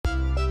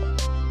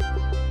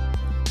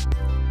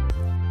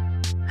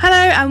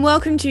and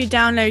welcome to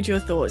Download Your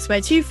Thoughts,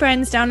 where two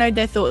friends download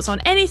their thoughts on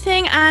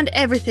anything and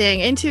everything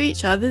into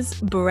each other's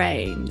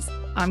brains.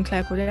 I'm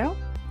Claire Cordell.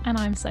 And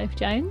I'm Soph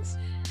Jones.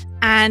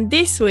 And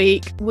this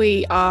week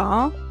we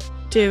are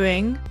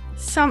doing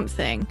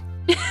something.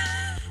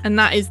 And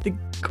that is the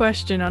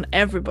question on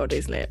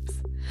everybody's lips.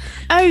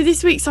 Oh,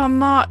 this week's our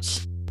March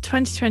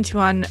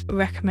 2021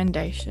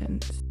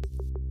 recommendations.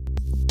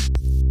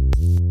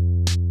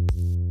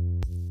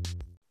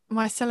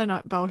 My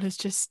selenite bowl has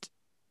just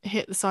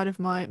hit the side of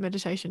my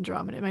meditation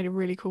drum and it made a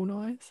really cool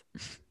noise.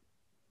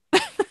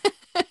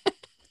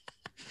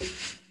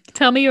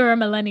 Tell me you're a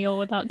millennial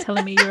without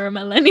telling me you're a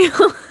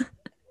millennial.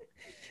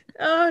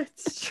 Oh,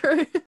 it's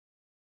true.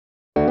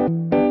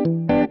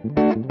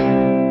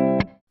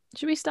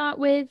 Should we start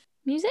with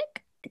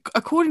music?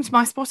 According to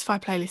my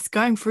Spotify playlist,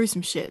 going through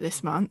some shit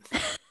this month.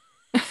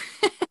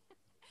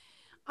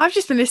 I've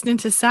just been listening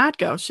to sad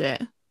girl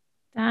shit.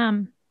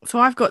 Damn. So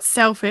I've got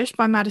Selfish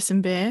by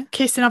Madison Beer,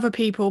 Kissing Other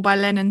People by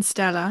Lennon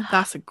Stella.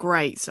 That's a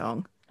great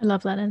song. I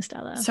love Lennon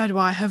Stella. So do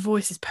I. Her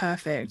voice is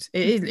perfect.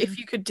 It is. If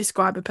you could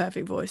describe a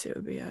perfect voice, it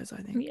would be hers,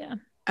 I think. Yeah.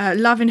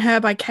 Loving Her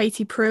by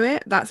Katie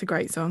Pruitt. That's a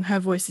great song. Her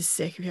voice is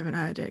sick. If you haven't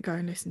heard it, go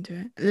and listen to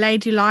it.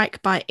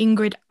 Ladylike by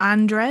Ingrid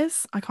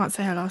Andress. I can't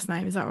say her last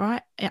name. Is that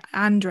right?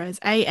 Andress.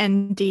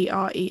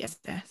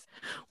 Andress.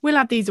 We'll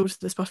add these all to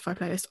the Spotify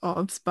playlist,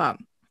 obs, but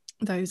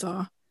those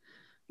are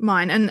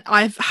mine. And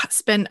I've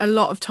spent a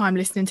lot of time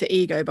listening to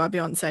Ego by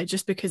Beyonce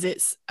just because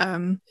it's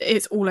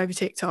all over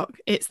TikTok.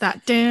 It's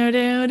that do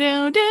do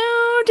do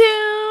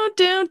do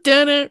do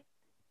do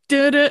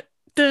do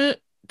do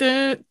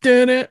do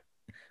do.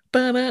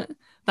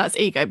 That's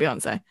Ego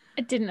Beyonce.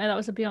 I didn't know that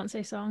was a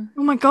Beyonce song.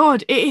 Oh my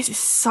god, it is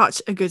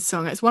such a good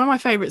song. It's one of my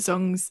favorite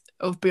songs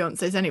of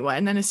Beyonce's anyway.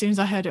 And then as soon as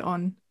I heard it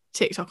on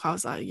TikTok, I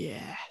was like,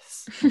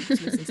 yes, let's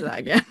listen to that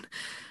again.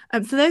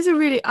 So those are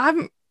really, I've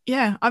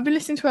been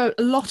listening to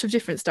a lot of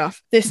different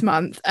stuff this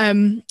month.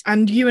 And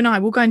you and I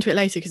will go into it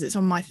later because it's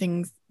on my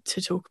things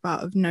to talk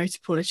about of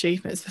notable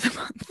achievements for the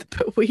month.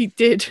 But we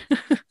did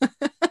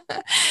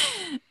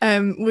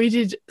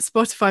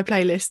Spotify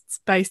playlists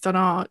based on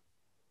our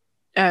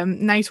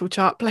natal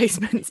chart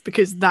placements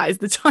because that is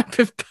the type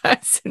of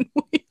person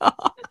we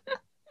are.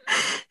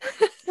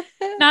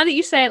 Now that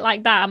you say it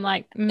like that, I'm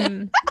like,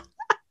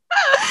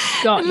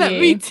 got Let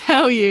you. me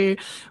tell you,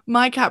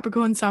 my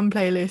Capricorn Sun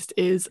playlist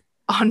is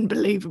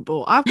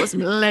unbelievable. I've got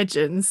some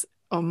legends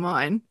on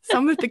mine.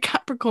 Some of the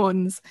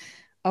Capricorns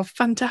are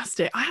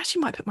fantastic. I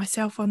actually might put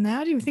myself on there. I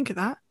didn't even think of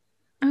that.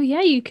 Oh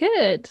yeah, you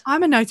could.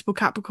 I'm a notable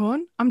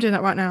Capricorn. I'm doing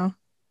that right now.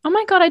 Oh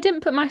my god, I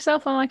didn't put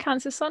myself on my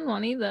Cancer Sun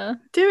one either.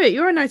 Do it.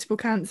 You're a notable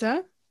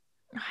Cancer.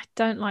 I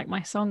don't like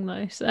my song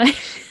though, so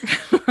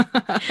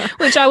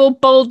which I will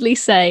boldly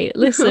say.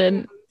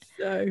 Listen,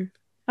 So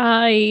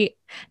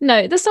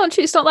no, that's not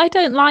true. It's not that I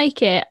don't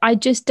like it. I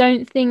just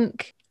don't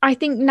think. I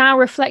think now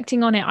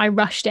reflecting on it, I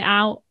rushed it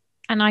out,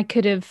 and I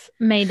could have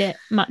made it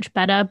much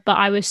better. But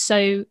I was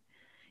so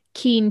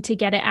keen to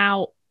get it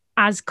out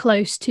as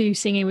close to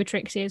Singing with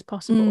Trixie as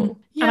possible.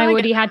 Yeah, and I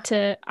already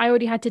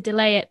had to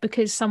delay it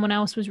because someone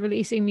else was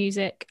releasing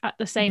music at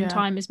the same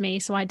time as me,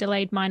 so I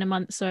delayed mine a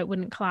month so it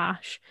wouldn't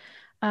clash.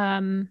 I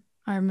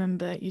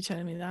remember you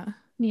telling me that.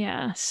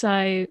 Yeah,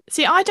 so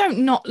see, I don't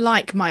not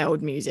like my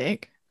old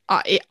music.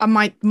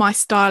 My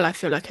style I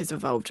feel like has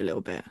evolved a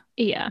little bit.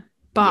 Yeah,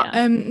 but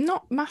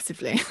not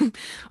massively.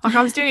 Like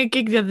I was doing a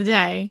gig the other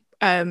day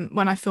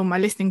when I filmed my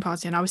listening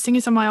party, and I was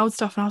singing some of my old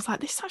stuff, and I was like,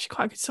 this is actually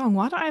quite a good song.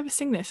 Why don't I ever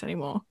sing this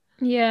anymore?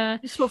 Yeah,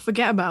 I just sort of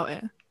forget about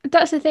it.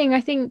 That's the thing. I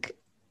think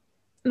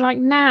like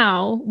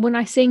now when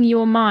I sing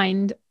Your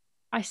Mind,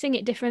 I sing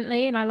it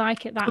differently and I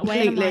like it that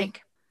way. And I'm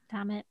like,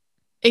 damn it.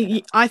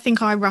 I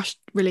think I rushed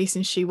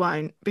releasing She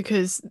Won't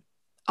because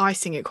I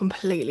sing it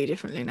completely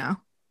differently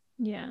now.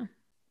 Yeah.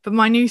 But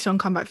my new song,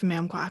 Come Back For Me,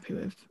 I'm quite happy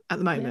with at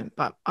the moment,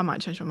 but I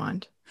might change my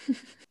mind.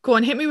 Go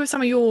on, hit me with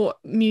some of your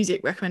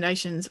music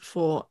recommendations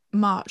for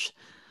March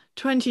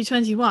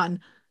 2021.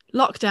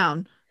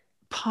 Lockdown.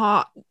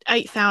 Part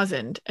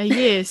 8,000, a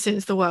year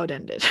since the world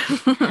ended.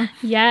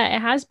 Yeah, it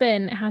has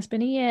been a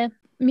year.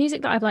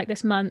 Music that I've liked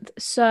this month.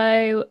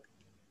 So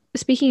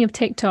speaking of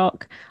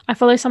TikTok, I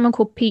follow someone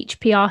called Peach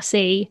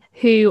PRC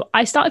who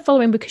I started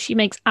following because she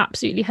makes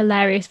absolutely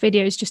hilarious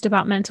videos just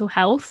about mental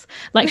health.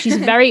 Like she's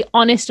very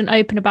honest and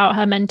open about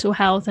her mental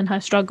health and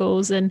her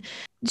struggles, and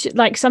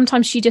like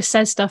sometimes she just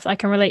says stuff I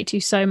can relate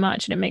to so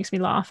much and it makes me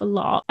laugh a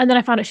lot. And then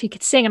I found out she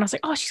could sing and I was like,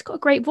 oh, she's got a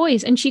great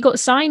voice, and she got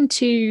signed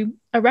to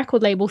a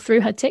record label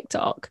through her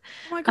TikTok.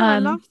 Oh my god, I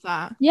love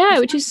that. Yeah,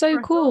 which is so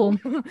cool.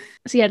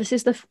 So yeah, this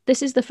is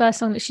the first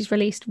song that she's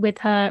released with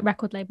her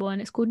record label,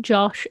 and it's called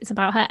Josh. It's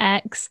about her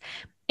ex.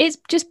 It's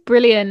just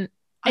brilliant.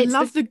 I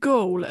love the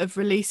goal of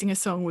releasing a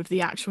song with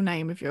the actual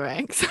name of your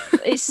ex.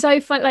 It's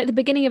so fun. Like the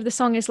beginning of the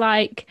song is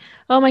like,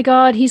 oh my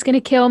god, he's gonna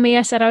kill me.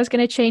 I said I was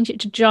gonna change it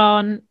to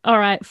John. All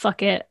right,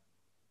 fuck it.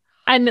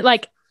 And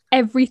like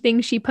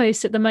everything she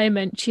posts at the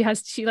moment, she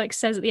like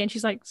says at the end,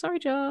 she's like, sorry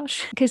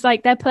Josh, because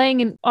like they're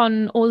playing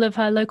on all of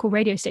her local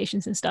radio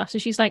stations and stuff, so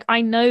she's like,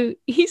 I know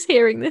he's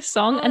hearing this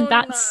song, and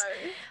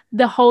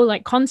the whole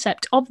like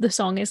concept of the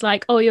song is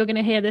like, oh, you're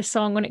gonna hear this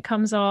song when it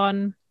comes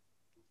on.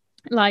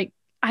 Like,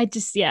 I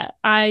just, yeah,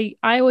 I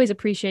always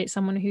appreciate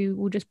someone who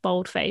will just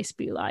boldface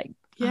be like,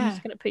 I'm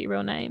just gonna put your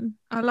real name.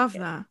 I love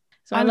that.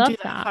 So I I would do love that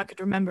if that. I could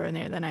remember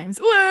any of their names.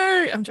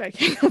 Whoa! I'm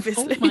joking,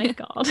 obviously. Oh my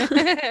god.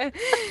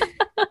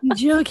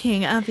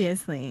 Joking,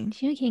 obviously.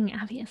 Joking,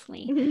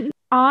 obviously.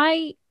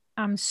 I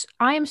am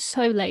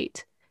so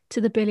late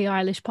to the Billie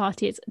Eilish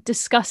party. It's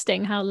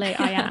disgusting how late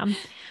I am.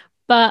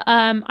 But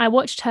I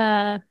watched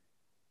her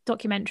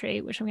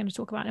documentary, which I'm going to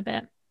talk about in a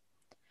bit.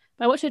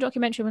 But I watched her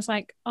documentary and was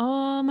like,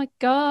 oh my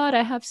God,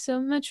 I have so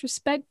much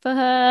respect for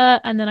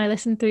her. And then I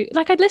listened through,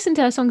 like, I'd listened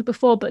to her songs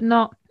before, but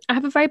not, I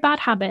have a very bad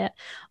habit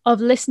of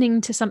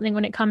listening to something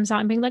when it comes out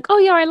and being like, oh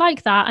yeah, I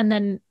like that. And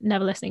then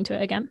never listening to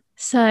it again.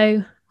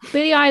 So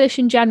Billie Eilish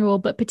in general,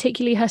 but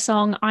particularly her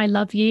song, I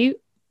Love You,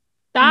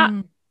 that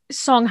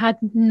song had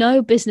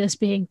no business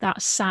being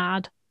that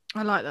sad.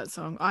 I like that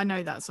song. I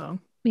know that song.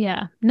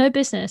 Yeah, no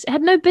business. It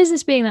had no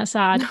business being that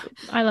sad.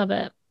 I love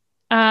it.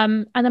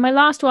 And then my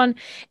last one,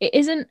 it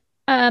isn't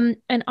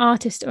an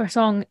artist or a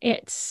song.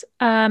 It's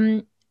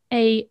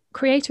a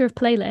creator of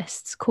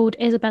playlists called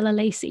Isabella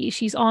Lacey.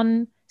 She's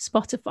on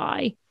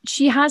Spotify.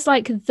 She has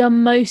like the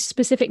most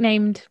specific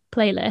named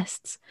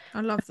playlists.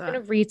 I love that. I'm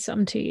going to read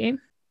some to you.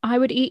 I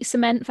would eat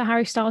cement for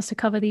Harry Styles to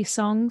cover these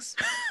songs.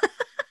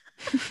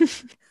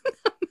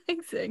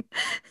 Amazing.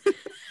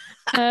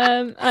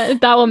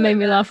 That one made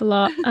me laugh a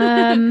lot.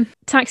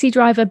 Taxi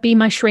driver, be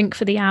my shrink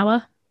for the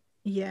hour.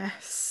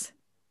 Yes.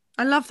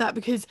 I love that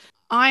because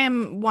I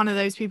am one of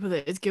those people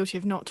that is guilty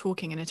of not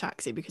talking in a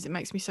taxi because it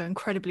makes me so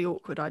incredibly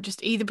awkward. I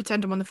just either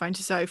pretend I'm on the phone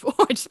to Soph or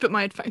I just put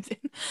my headphones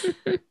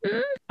in.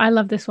 I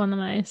love this one the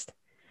most.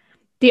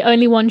 The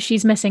only one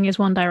she's missing is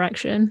One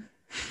Direction.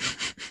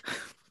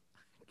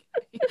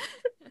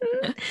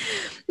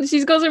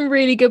 She's got some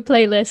really good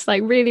playlists,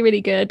 like really,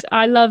 really good.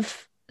 I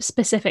love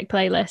specific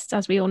playlists,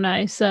 as we all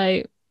know.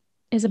 So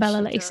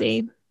Isabella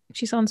Lacey,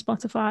 she's on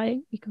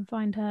Spotify. You can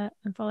find her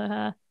and follow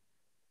her.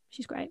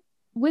 She's great.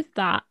 With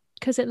that,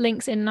 because it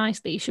links in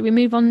nicely, should we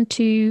move on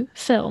to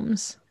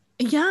films?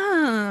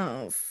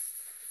 Yes.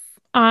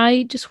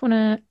 I just want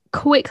to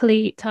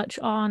quickly touch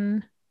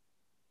on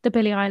the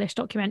Billie Eilish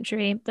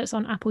documentary that's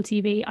on Apple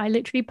TV. I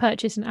literally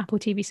purchased an Apple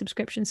TV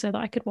subscription so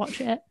that I could watch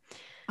it.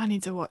 I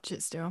need to watch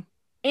it still.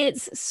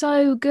 It's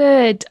so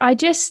good. I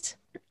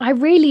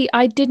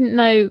didn't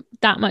know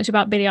that much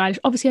about Billie Eilish.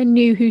 Obviously, I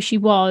knew who she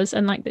was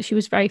and like that she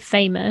was very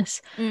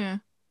famous. Yeah.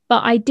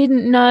 But I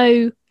didn't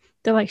know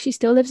that like she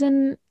still lives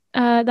in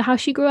the house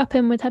she grew up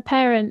in with her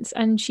parents,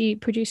 and she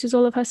produces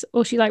all of her,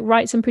 or she like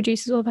writes and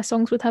produces all of her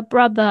songs with her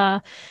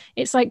brother.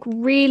 It's like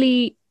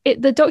really,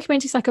 the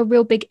documentary is like a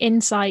real big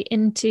insight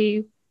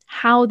into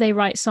how they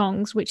write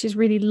songs, which is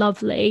really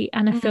lovely.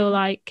 And I feel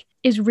like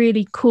is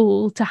really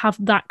cool to have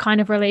that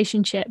kind of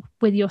relationship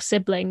with your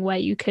sibling where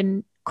you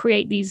can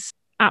create these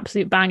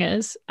absolute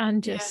bangers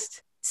and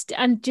just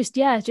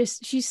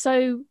she's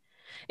so,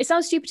 it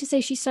sounds stupid to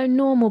say she's so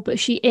normal, but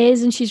she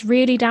is, and she's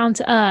really down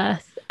to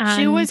earth. And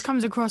she always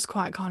comes across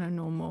quite kind of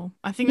normal.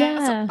 I think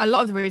that's a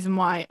lot of the reason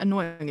why,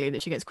 annoyingly,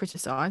 that she gets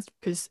criticized,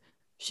 because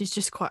she's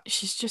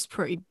just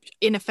pretty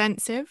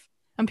inoffensive,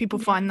 and people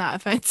find that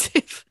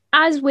offensive.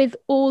 As with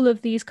all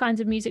of these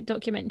kinds of music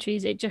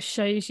documentaries, it just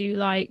shows you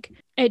like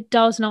it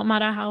does not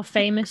matter how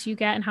famous you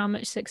get and how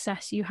much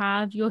success you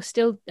have, you're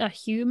still a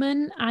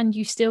human and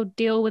you still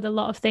deal with a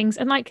lot of things.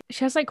 And like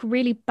she has like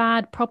really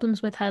bad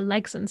problems with her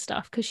legs and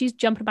stuff because she's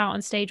jumping about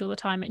on stage all the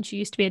time, and she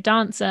used to be a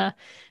dancer.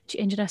 She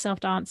injured herself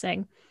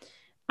dancing.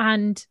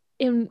 And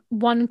in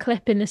one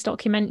clip in this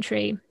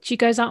documentary, she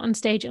goes out on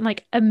stage and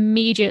like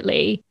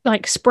immediately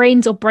like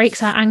sprains or breaks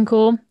her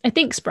ankle. I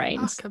think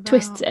sprains,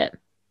 twists it,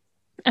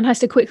 and has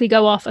to quickly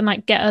go off and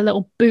like get a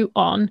little boot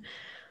on.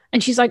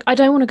 And she's like, I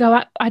don't want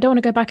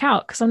to go back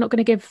out because I'm not going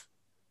to give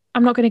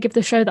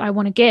the show that I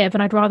want to give,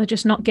 and I'd rather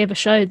just not give a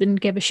show than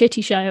give a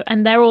shitty show.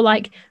 And they're all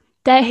like,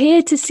 they're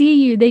here to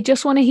see you, they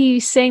just want to hear you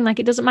sing, like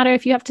it doesn't matter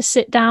if you have to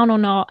sit down or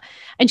not.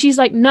 And she's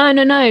like, no,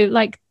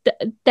 like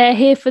they're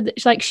here for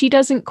like she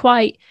doesn't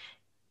quite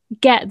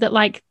get that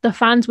like the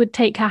fans would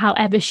take her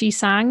however she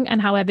sang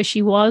and however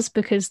she was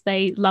because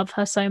they love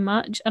her so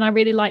much. And I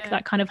really like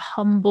that kind of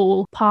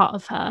humble part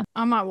of her.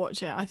 I might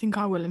watch it. I think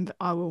I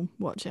will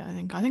watch it. I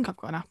think I've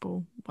got an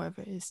Apple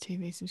whatever it is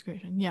TV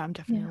subscription. Yeah, I'm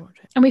definitely gonna watch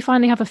it. And we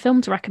finally have a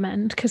film to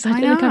recommend, because I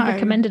don't think I've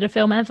recommended a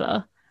film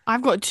ever.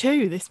 I've got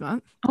 2 this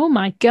month. Oh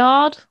my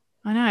god.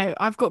 I know.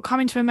 I've got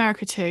Coming to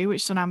America 2,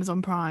 which is on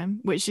Amazon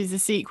Prime, which is a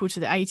sequel to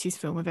the 80s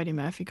film of Eddie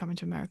Murphy, Coming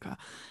to America.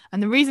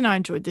 And the reason I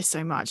enjoyed this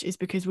so much is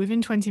because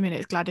within 20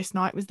 minutes, Gladys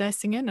Knight was there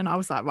singing, and I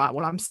was like, right,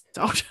 well, I'm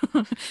sold.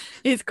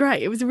 It's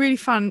great. It was a really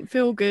fun,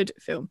 feel-good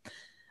film.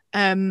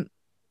 And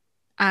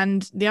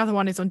the other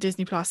one is on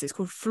Disney Plus. It's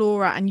called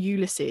Flora and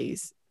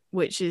Ulysses,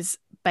 which is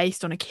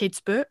based on a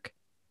kid's book.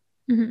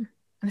 Mm-hmm. And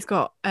it's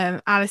got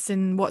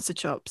Alison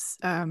What's-her-chops.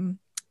 What's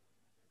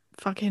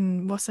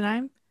her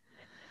name?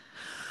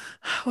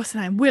 What's her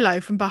name? Willow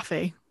from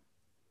Buffy.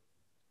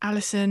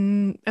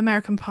 Alison,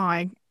 American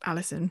Pie,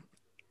 Alison.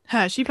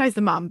 She plays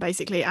the mum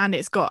basically, and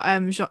it's got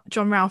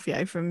John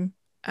Ralphio from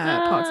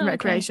Parks and Okay.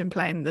 Recreation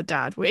playing the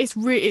dad. It's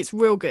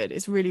real good.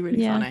 It's really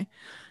really Yeah. funny.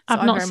 So I've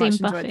I not very seen much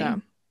enjoyed Buffy.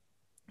 that.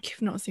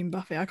 You've not seen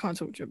Buffy? I can't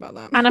talk to you about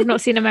that. And I've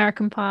not seen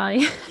American Pie.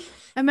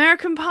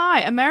 American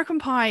Pie. American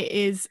Pie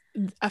is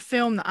a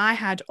film that I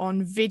had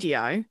on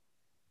video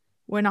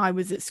when I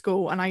was at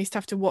school, and I used to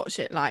have to watch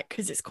it like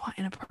because it's quite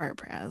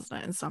inappropriate, isn't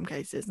it, in some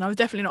cases. And I was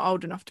definitely not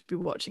old enough to be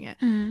watching it.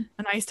 Mm.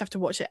 And I used to have to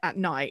watch it at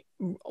night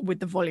with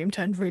the volume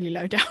turned really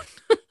low down.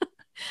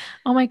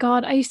 Oh my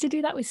God, I used to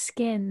do that with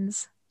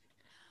Skins.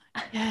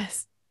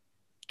 Yes.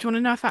 Do you want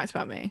to know a fact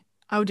about me?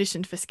 I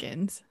auditioned for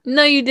Skins.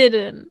 No, you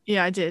didn't.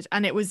 Yeah, I did.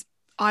 And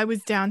I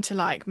was down to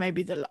like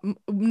maybe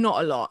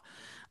not a lot,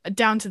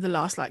 down to the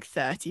last like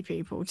 30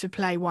 people to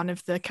play one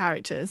of the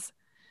characters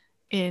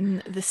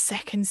in the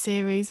second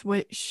series,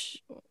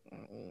 which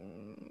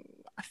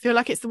I feel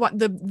like it's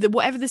the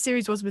whatever the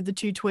series was with the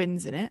two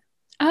twins in it.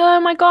 Oh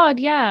my God,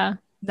 yeah.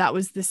 That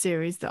was the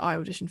series that I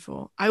auditioned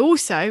for. I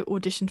also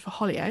auditioned for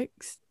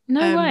Hollyoaks.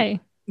 No way.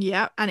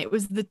 Yeah, and it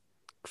was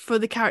for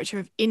the character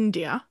of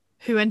India,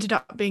 who ended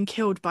up being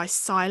killed by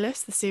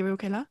Silas, the serial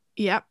killer.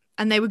 Yep.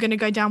 And they were going to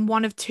go down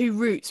one of two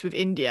routes with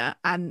India,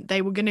 and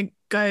they were going to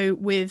go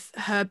with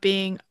her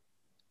being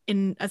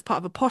in as part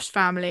of a posh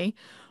family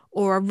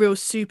or a real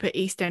super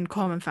East End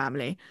common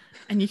family.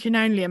 And you can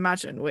only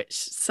imagine which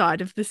side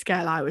of the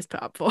scale I was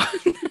put up for.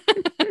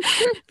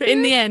 But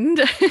in the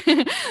end,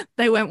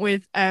 they went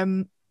with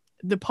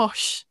the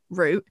posh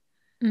route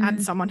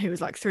and someone who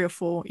was like 3 or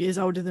 4 years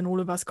older than all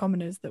of us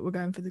commoners that were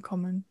going for the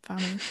common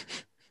family.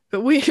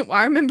 But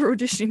I remember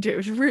auditioning to it. It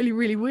was really,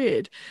 really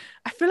weird.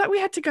 I feel like we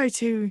had to go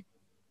to,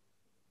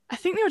 I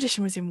think the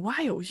audition was in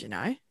Wales, you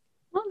know?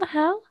 What the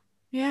hell?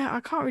 Yeah,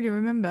 I can't really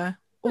remember.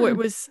 Or it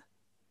was,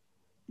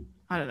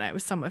 I don't know, it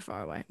was somewhere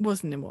far away. It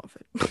wasn't in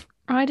Watford.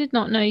 I did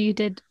not know you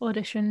did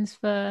auditions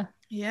for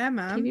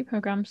man. TV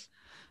programs.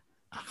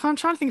 I'm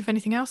trying to think of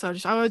anything else. I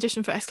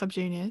auditioned for S Club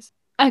Juniors.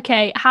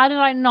 Okay, how did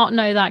I not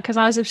know that? Because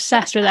I was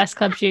obsessed with S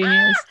Club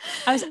Juniors.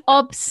 I was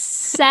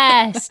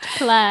obsessed,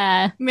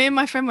 Claire. Me and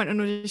my friend went on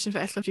audition for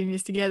S Club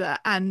Juniors together,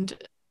 and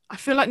I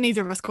feel like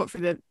neither of us got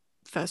through the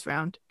first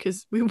round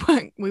because we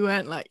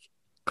weren't like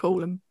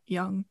cool and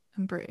young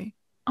and pretty.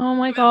 Oh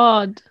my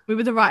God. We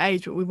were the right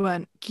age, but we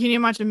weren't. Can you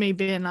imagine me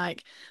being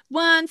like,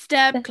 one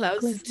step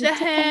closer to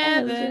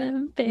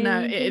heaven? No,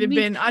 I'd have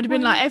been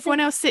like, everyone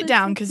else sit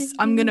down because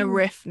I'm going to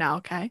riff now,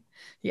 okay?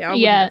 Yeah, I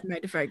wouldn't have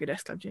made a very good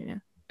S Club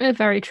Junior.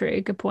 Very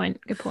true. Good point.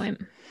 I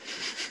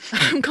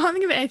can't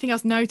think of anything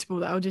else notable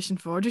that I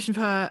auditioned for. Did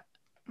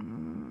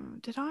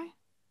I?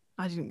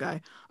 I didn't go.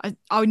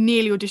 I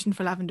nearly auditioned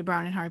for Lavender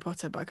Brown in Harry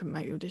Potter, but I couldn't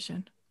make the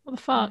audition. What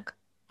the fuck?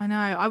 I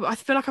know. I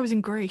feel like I was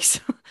in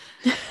Greece.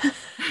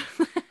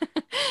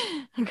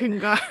 I couldn't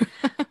go.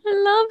 I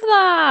love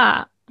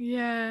that.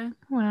 Yeah.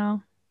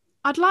 Wow.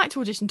 I'd like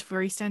to audition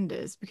for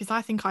EastEnders because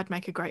I think I'd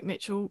make a great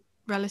Mitchell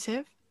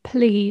relative.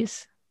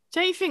 Please.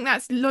 Don't you think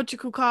that's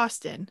logical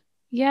casting?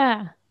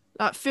 Yeah.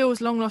 Like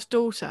Phil's long lost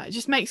daughter. It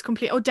just makes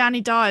complete, or Danny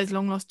Dyer's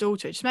long lost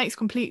daughter. It just makes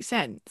complete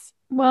sense.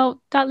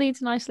 Well, that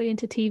leads nicely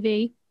into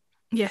TV.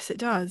 Yes, it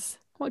does.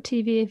 What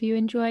TV have you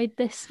enjoyed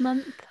this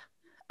month?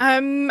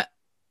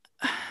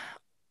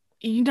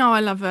 You know I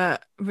love a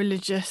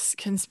religious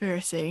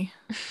conspiracy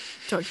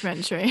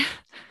documentary.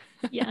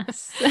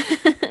 Yes.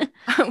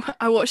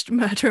 I watched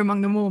Murder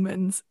Among the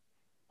Mormons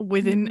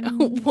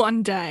within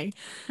 1 day.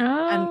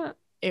 And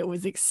it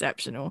was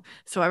exceptional.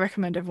 So I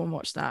recommend everyone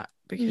watch that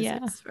because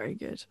it's very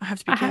good. I have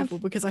to be careful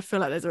because I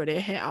feel like there's already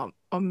a hit out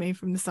on me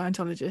from the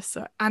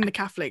Scientologists and the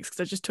Catholics because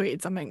I just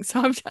tweeted something.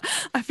 So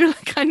I feel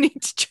like I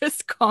need to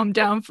just calm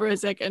down for a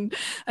second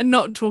and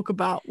not talk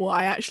about what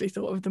I actually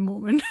thought of the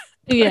Mormon.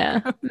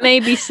 Yeah,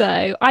 maybe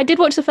so. I did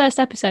watch the first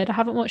episode. I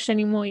haven't watched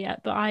any more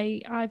yet, but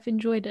I've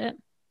enjoyed it.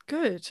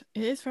 Good.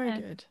 It is very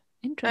good.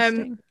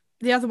 Interesting.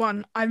 The other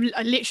one, I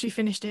literally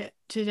finished it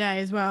today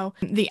as well.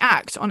 The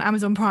Act on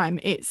Amazon Prime.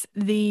 It's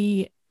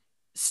the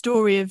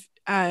story of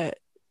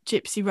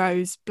Gypsy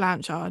Rose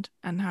Blanchard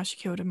and how she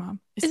killed her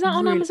mum. Is that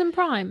on Amazon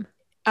Prime?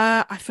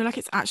 I feel like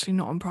it's actually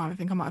not on Prime. I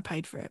think I might have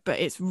paid for it, but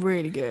it's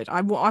really good.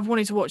 I've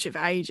wanted to watch it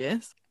for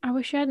ages. I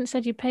wish you hadn't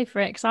said you'd pay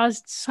for it because I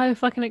was so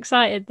fucking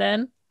excited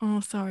then. Oh,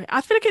 sorry.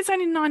 I feel like it's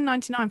only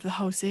 $9.99 for the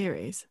whole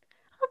series.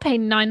 I'll pay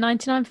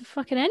 $9.99 for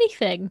fucking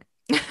anything.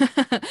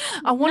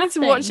 I wanted to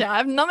watch it. I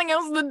have nothing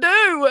else to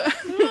do.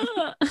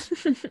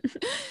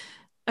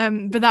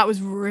 But that was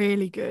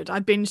really good. I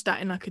binged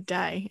that in like a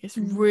day. It's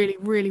really,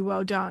 really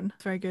well done.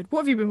 It's very good. What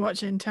have you been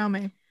watching? Tell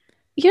me.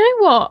 You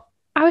know what?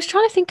 I was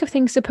trying to think of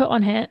things to put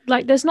on here.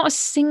 Like, there's not a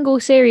single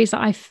series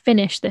that I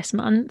finished this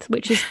month,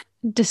 which is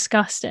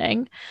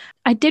disgusting.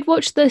 I did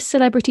watch the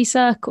Celebrity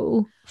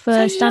Circle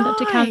for Stand Up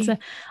to Cancer.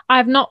 I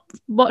have not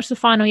watched the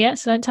final yet,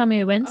 so don't tell me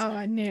who wins. Oh,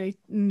 I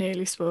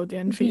nearly spoiled the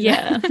end for you.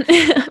 Yeah.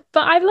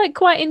 But I've like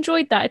quite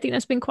enjoyed that. I think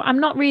that's been quite, I'm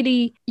not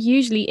really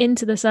usually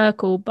into the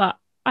Circle, but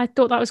I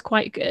thought that was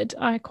quite good.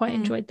 I quite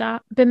enjoyed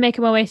that. Been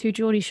making my way through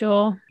Geordie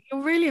Shore.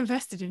 You're really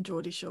invested in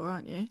Geordie Shore,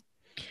 aren't you?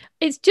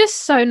 It's just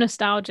so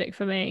nostalgic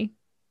for me.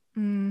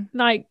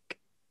 Like,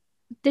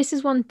 this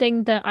is one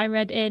thing that I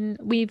read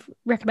we've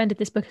recommended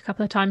this book a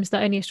couple of times,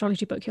 the only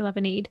astrology book you'll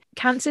ever need.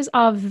 Cancers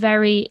are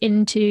very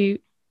into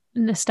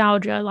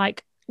nostalgia.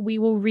 Like, we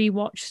will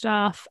rewatch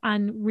stuff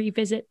and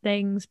revisit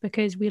things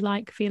because we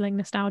like feeling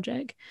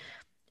nostalgic.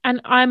 And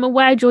I'm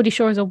aware Geordie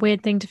Shore is a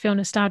weird thing to feel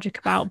nostalgic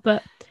about,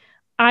 but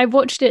I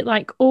watched it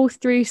like all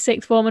through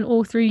sixth form and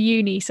all through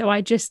uni, so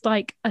I just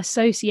like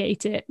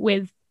associate it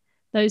with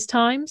those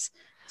times.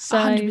 So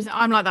 100%.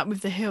 I'm like that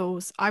with The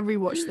Hills. I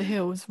rewatch The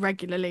Hills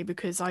regularly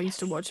because I used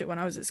to watch it when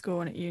I was at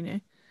school and at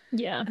uni,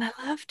 yeah, and I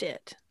loved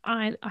it.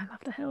 I love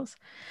The Hills.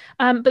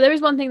 But there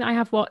is one thing that I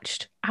have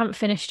watched, I haven't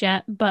finished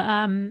yet,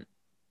 but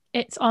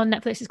it's on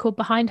Netflix. It's called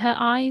Behind Her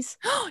Eyes.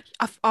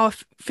 I'll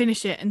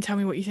finish it and tell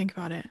me what you think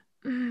about it.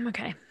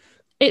 Okay.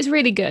 It's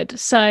really good.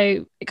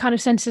 So it kind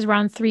of centers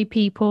around three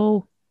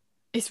people.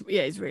 It's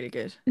really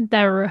good.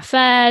 There are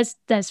affairs,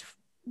 there's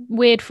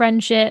weird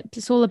friendships,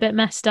 it's all a bit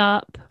messed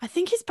up. I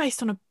think it's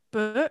based on a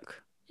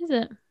book Is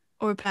it?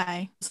 or a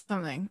play or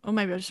something, or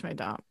maybe I just made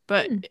that up.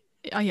 But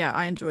yeah,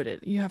 I enjoyed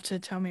it. You have to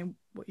tell me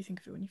what you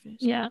think of it when you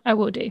finish. Yeah, I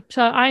will do.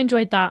 So I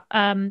enjoyed that,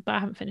 but I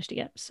haven't finished it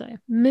yet. So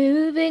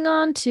moving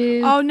on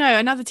to Oh no,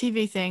 another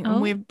TV thing,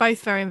 and we're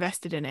both very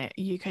invested in it.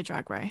 UK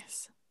Drag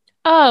Race.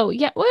 Oh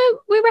yeah,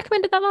 we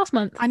recommended that last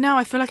month. I know.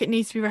 I feel like it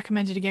needs to be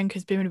recommended again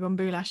because Bimini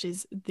Bombulash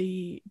is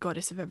the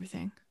goddess of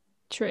everything.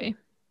 True.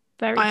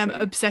 Very I am true.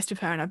 obsessed with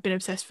her, and I've been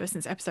obsessed with her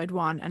since episode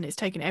 1, and it's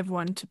taken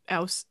everyone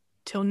else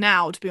till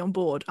now to be on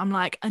board. I'm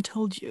like, I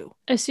told you.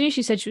 As soon as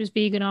she said she was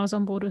vegan, I was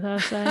on board with her.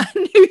 So I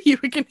knew you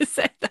were going to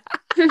say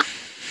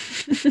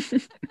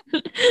that.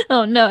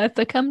 Oh no, I've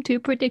become too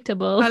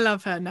predictable. I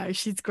love her. No,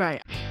 she's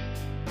great.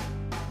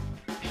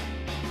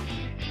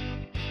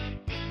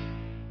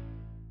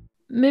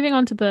 Moving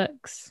on to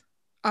books.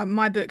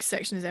 My books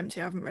section is empty.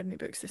 I haven't read any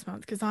books this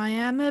month because I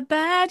am a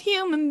bad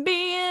human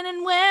being,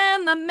 and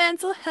when my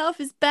mental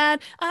health is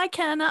bad, I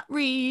cannot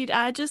read.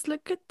 I just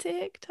look at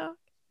TikTok.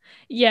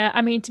 Yeah,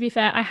 I mean, to be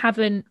fair, I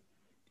haven't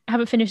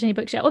finished any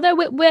books yet. Although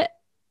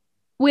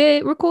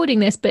we're recording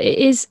this, but it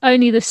is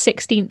only the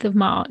 16th of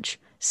March.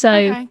 So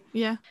okay,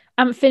 yeah.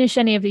 I haven't finished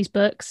any of these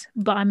books,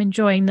 but I'm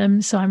enjoying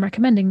them, so I'm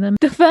recommending them.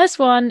 The first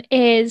one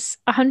is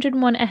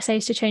 101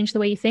 Essays to Change the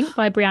Way You Think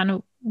by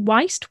Brianna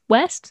Wiest.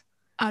 Wiest?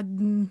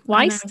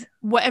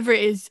 Whatever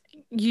it is,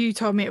 you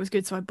told me it was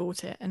good, so I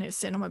bought it, and it's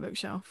sitting on my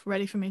bookshelf,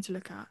 ready for me to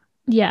look at.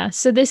 Yeah,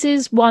 so this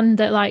is one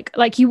that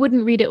like you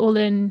wouldn't read it all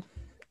in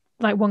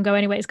like one go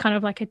anyway. It's kind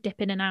of like a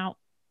dip in and out,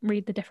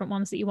 read the different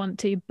ones that you want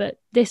to. But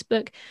this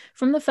book,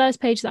 from the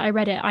first page that I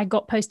read it, I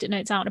got post-it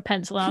notes out and a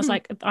pencil, and I was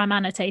like, I'm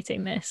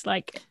annotating this.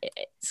 Like,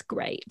 it's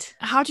great.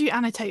 How do you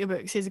annotate your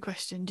books? Here's a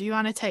question. Do you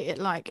annotate it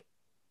like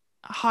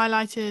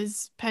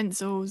highlighters,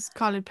 pencils,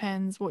 coloured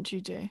pens? What do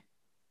you do?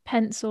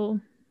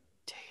 Pencil.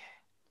 Do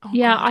you? Oh,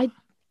 yeah, God.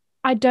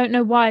 I don't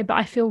know why, but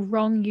I feel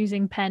wrong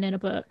using pen in a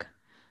book.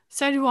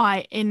 So do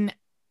I in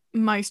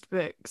most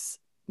books,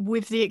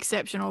 with the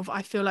exception of,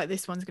 I feel like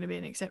this one's going to be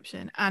an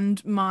exception.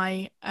 And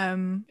my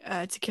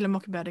To Kill a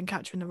Mockingbird and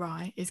Catcher in the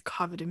Rye is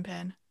covered in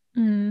pen.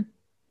 Mm.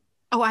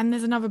 Oh, and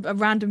there's a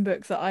random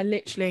book that I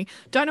literally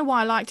don't know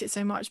why I liked it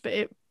so much,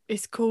 but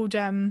it's called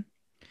To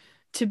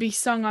Be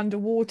Sung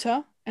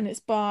Underwater, and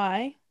it's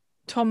by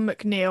Tom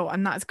McNeil,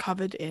 and that's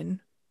covered in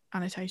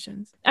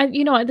annotations. And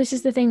you know what, this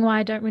is the thing why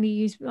I don't really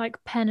use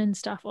like pen and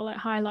stuff or like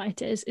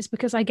highlighters, is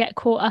because I get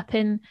caught up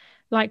in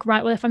like,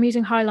 right, well, if I'm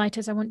using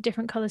highlighters, I want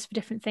different colors for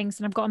different things,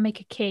 and I've got to make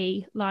a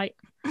key. Like,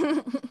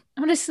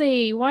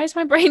 honestly, why is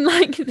my brain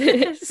like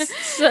this?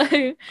 So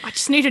I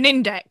just need an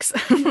index.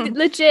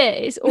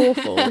 Legit, it's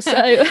awful.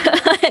 So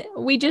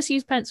we just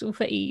use pencil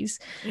for ease.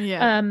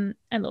 Yeah. And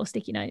little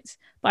sticky notes.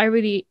 But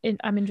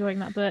I'm enjoying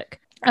that book.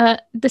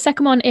 The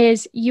second one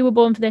is You Were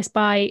Born for This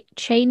by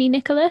Cheney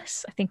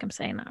Nicholas. I think I'm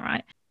saying that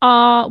right.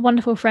 Our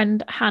wonderful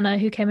friend Hannah,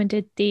 who came and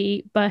did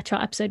the birth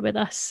chart episode with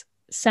us,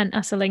 sent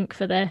us a link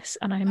for this,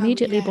 and I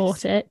immediately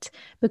bought it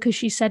because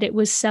she said it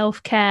was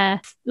self-care,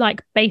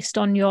 like based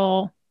on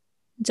your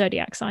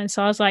zodiac sign.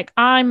 So I was like,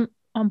 I'm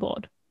on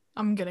board.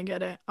 I'm gonna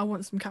get it. I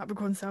want some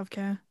Capricorn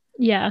self-care.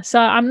 Yeah, so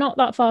I'm not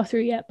that far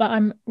through yet, but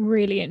I'm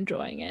really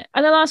enjoying it.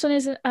 And the last one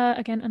is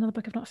again another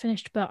book I've not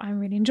finished, but I'm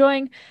really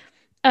enjoying,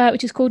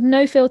 which is called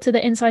No Filter: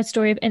 The Inside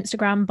Story of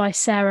Instagram by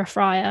Sarah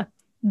Fryer.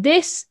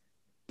 This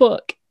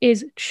book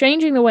is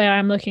changing the way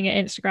I'm looking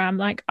at Instagram.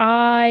 Like,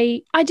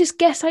 I just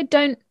guess I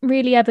don't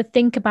really ever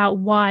think about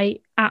why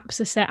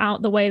apps are set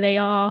out the way they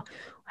are,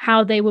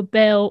 how they were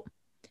built,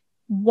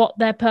 what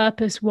their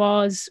purpose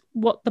was,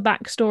 what the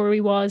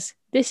backstory was.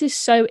 This is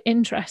so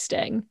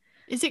interesting.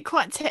 Is it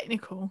quite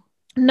technical?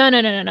 No. No,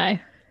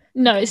 okay.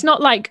 It's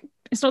not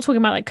talking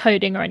about like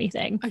coding or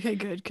anything. Okay,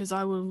 good, because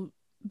I will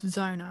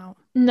zone out.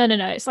 No.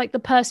 It's like the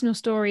personal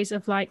stories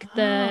of like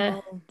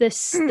the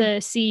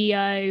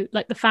CEO,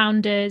 like the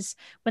founders,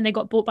 when they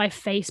got bought by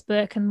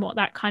Facebook, and what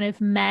that kind of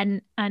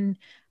meant, and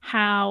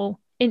how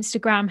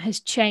Instagram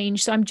has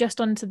changed. So I'm just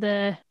onto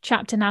the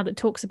chapter now that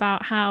talks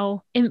about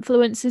how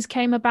influencers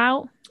came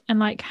about and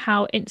like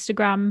how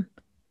Instagram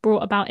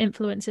brought about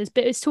influencers.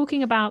 But it's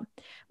talking about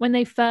when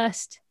they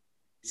first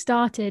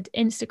started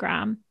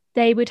Instagram,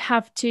 they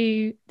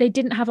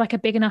didn't have like a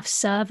big enough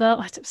server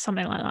or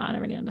something like that. I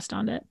don't really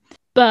understand it.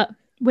 But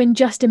when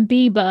Justin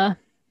Bieber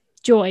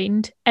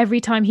joined, every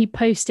time he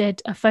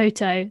posted a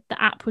photo,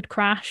 the app would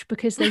crash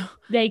because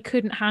they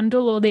couldn't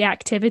handle all the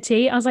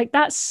activity. I was like,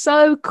 that's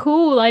so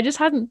cool. I just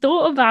hadn't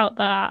thought about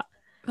that.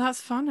 That's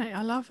funny.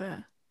 I love it.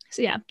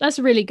 So yeah, that's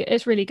really good.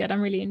 It's really good.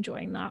 I'm really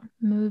enjoying that.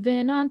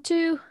 Moving on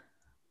to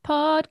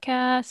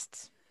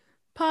podcasts.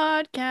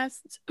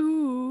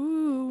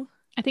 Ooh.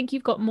 I think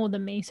you've got more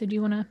than me, so do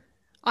you want to?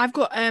 I've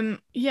got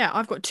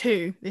I've got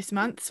 2 this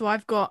month. So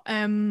I've got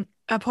a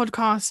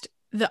podcast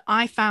that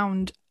I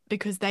found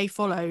because they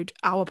followed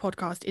our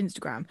podcast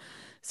Instagram.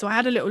 So I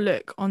had a little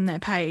look on their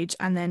page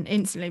and then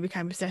instantly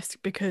became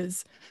obsessed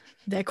because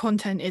their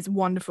content is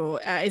wonderful.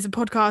 It's a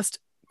podcast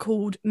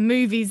called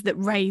Movies That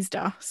Raised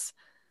Us,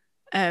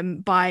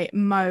 by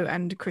Mo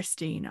and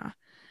Christina.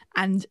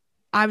 And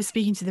I was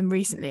speaking to them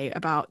recently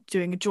about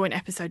doing a joint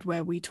episode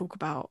where we talk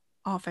about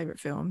our favourite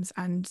films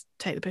and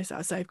take the piss out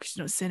of Sophie because she's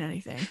not seen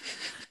anything.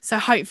 So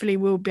hopefully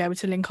we'll be able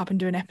to link up and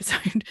do an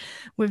episode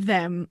with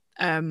them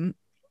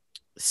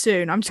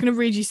soon. I'm just going to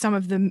read you some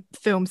of the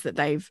films that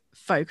they've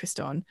focused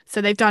on.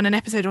 So they've done an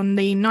episode on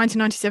the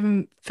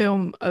 1997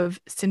 film of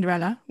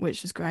Cinderella,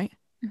 which was great,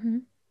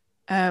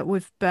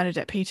 with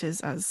Bernadette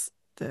Peters as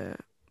the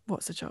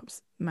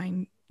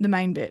main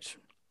bitch.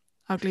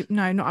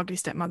 Not ugly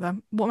stepmother.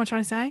 What am I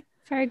trying to say?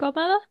 Fairy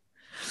godmother?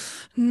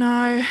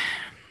 No.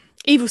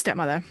 Evil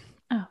stepmother.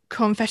 Oh.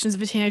 Confessions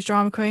of a Teenage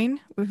Drama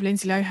Queen with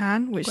Lindsay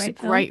Lohan, which is a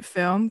great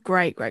film.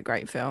 Great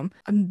film.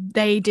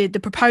 They did The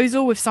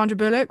Proposal with Sandra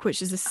Bullock,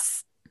 which is a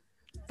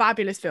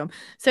fabulous film.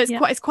 So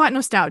it's quite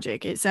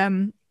nostalgic. It's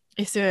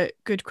a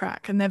good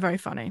crack and they're very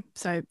funny.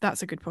 So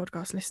that's a good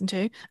podcast to listen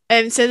to.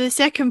 So the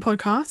second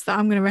podcast that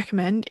I'm going to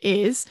recommend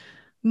is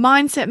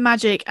Mindset,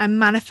 Magic and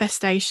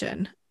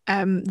Manifestation.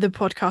 The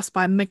podcast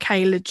by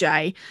Michaela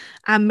J.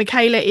 And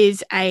Michaela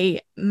is a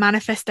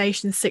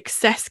manifestation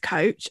success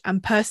coach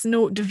and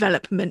personal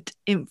development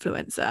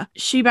influencer.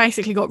 She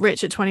basically got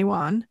rich at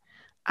 21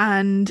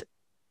 and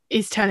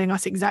is telling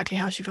us exactly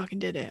how she fucking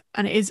did it.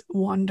 And it is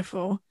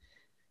wonderful.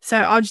 So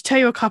I'll just tell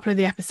you a couple of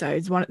the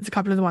episodes. A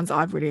couple of the ones that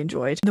I've really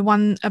enjoyed. The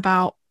one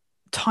about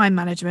time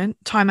management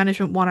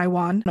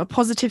 101, a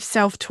positive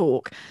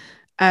self-talk.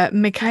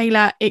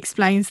 Michaela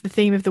explains the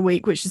theme of the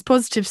week, which is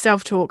positive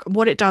self-talk,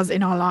 what it does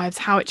in our lives,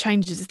 how it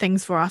changes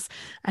things for us,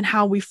 and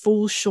how we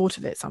fall short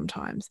of it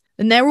sometimes.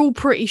 And they're all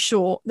pretty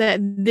short.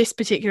 This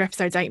particular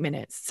episode's 8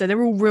 minutes, so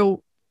they're all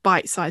real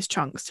bite-sized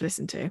chunks to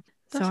listen to.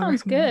 That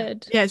sounds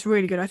good. Yeah, it's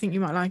really good. I think you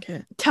might like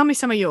it. Tell me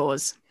some of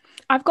yours.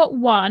 I've got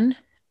one.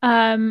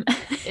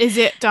 Is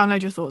it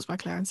Download Your Thoughts by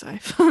Claire and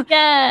Soph?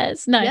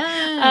 Yes. No.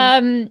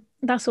 Yes.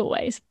 That's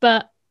always.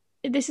 But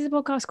this is a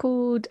podcast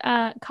called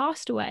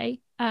Castaway.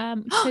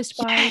 Hosted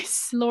by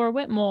Laura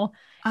Whitmore.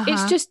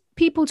 It's just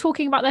people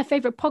talking about their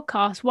favorite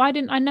podcasts. Why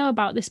didn't I know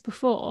about this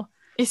before?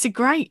 It is a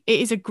great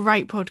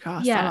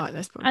podcast. Yeah. I like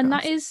this podcast. And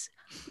that is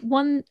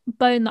one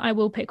bone that I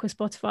will pick with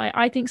Spotify.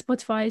 I think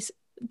Spotify's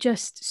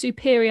just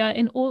superior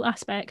in all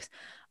aspects,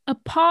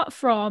 apart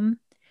from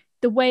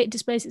the way it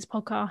displays its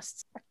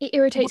podcasts. It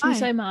irritates me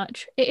so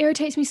much.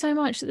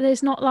 That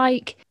there's not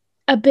like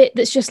a bit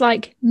that's just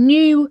like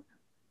new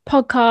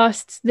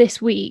podcasts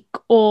this week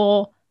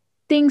or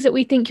things that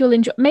we think you'll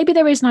enjoy. Maybe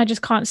there is and I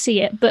just can't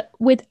see it. But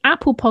with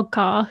Apple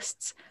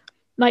Podcasts,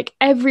 like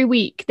every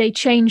week they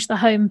change the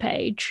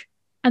homepage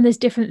and there's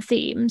different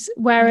themes.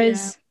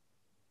 Whereas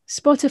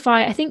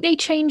Spotify, I think they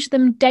change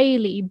them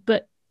daily,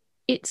 but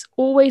it's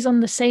always on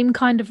the same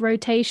kind of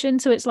rotation.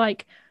 So it's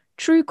like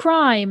true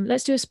crime.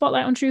 Let's do a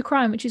spotlight on true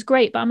crime, which is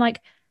great. But I'm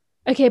like,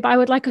 okay, but I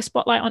would like a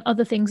spotlight on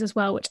other things as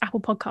well, which Apple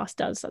Podcast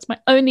does. That's my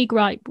only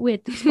gripe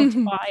with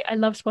Spotify. I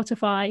love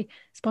Spotify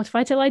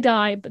till I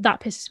die, but that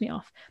pisses me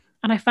off.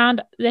 And I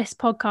found this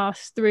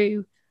podcast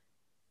through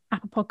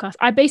Apple Podcasts.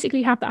 I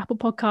basically have the Apple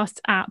Podcasts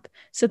app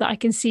so that I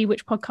can see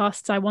which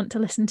podcasts I want to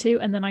listen to,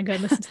 and then I go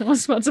and listen to them on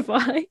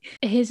Spotify.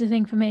 Here's the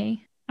thing for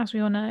me, as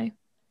we all know.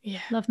 Yeah.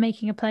 Love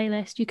making a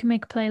playlist. You can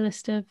make a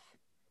playlist of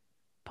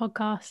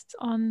podcasts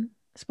on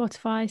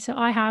Spotify. So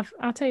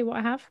I'll tell you what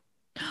I have.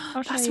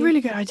 That's a really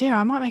good idea.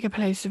 I might make a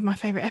playlist of my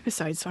favourite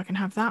episodes so I can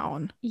have that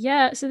on.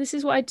 Yeah, so this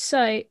is what I'd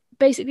say.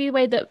 Basically, the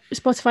way that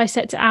Spotify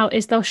sets it out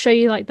is they'll show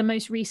you like the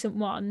most recent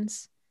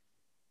ones.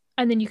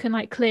 And then you can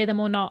like clear them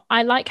or not.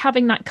 I like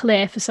having that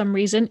clear for some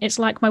reason. It's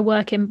like my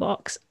work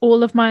inbox.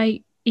 All of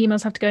my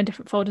emails have to go in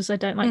different folders. I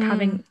don't like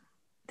having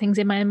things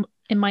in my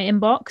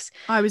inbox.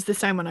 I was the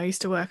same when I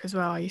used to work as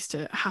well. I used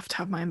to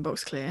have my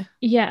inbox clear.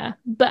 Yeah,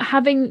 but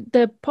having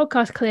the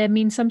podcast clear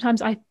means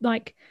sometimes I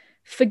like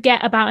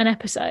forget about an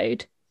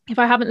episode. If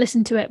I haven't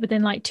listened to it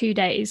within like 2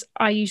 days,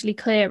 I usually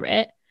clear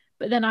it.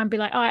 But then I'd be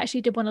like, oh, I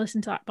actually did want to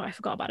listen to that, but I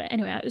forgot about it.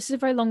 Anyway, this is a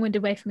very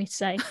long-winded way for me to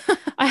say.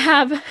 I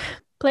have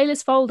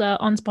playlist folder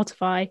on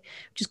Spotify,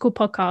 which is called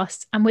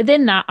podcasts. And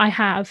within that, I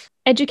have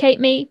educate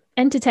me,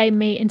 entertain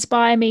me,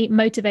 inspire me,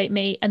 motivate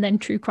me, and then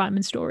true crime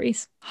and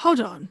stories. Hold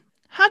on.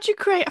 How do you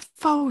create a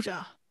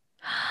folder?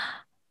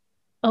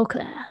 Oh,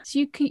 Claire. So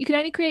you can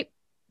only create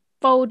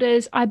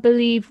folders, I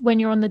believe, when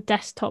you're on the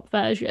desktop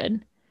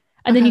version.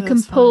 And then Okay, you can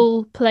that's fine.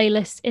 pull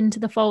playlists into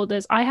the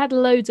folders. I had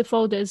loads of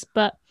folders,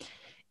 but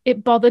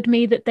it bothered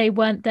me that they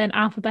weren't then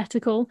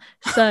alphabetical.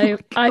 So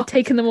I've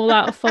taken them all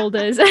out of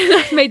folders and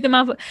I've made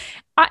them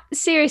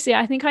seriously,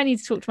 I think I need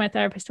to talk to my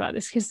therapist about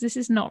this because this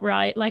is not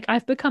right. Like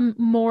I've become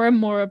more and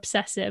more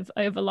obsessive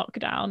over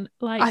lockdown.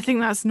 Like I think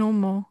that's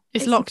normal.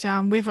 It's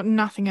lockdown. We've got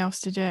nothing else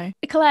to do.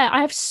 Claire,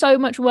 I have so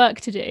much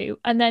work to do.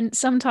 And then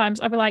sometimes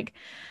I'll be like,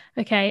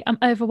 okay, I'm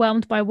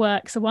overwhelmed by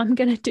work. So what I'm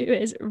going to do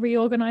is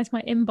reorganize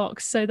my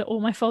inbox so that all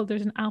my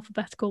folders in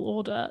alphabetical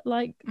order.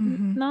 Like,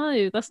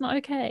 no, that's not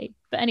okay.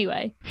 But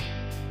anyway.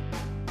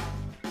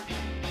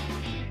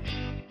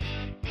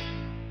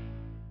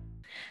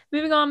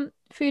 Moving on,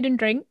 food and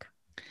drink.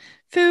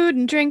 Food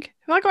and drink.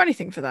 Have I got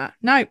anything for that?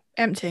 No,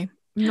 empty.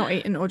 Not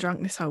eaten or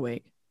drunk this whole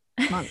week.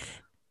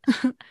 Month.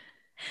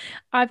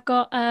 I've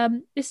got,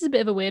 this is a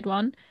bit of a weird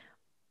one,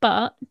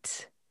 and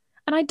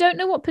I don't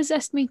know what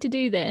possessed me to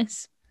do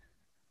this,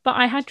 but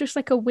I had just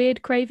like a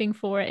weird craving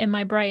for it in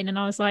my brain. And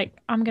I was like,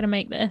 I'm going to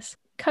make this.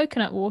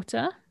 Coconut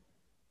water.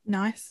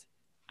 Nice.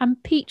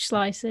 And peach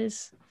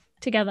slices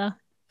together.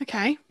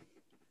 Okay.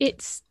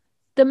 It's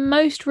the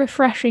most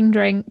refreshing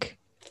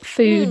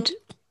food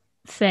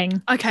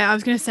thing. Okay, I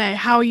was going to say,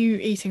 how are you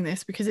eating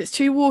this? Because it's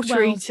too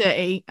watery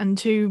to eat and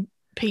too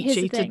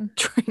peachy to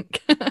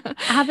drink. I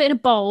have it in a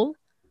bowl.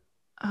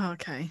 Oh,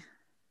 okay.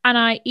 And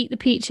I eat the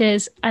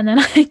peaches and then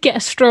I get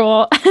a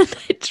straw and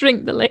I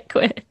drink the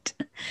liquid.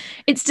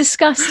 It's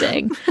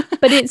disgusting,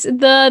 but it's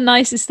the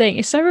nicest thing.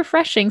 It's so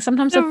refreshing.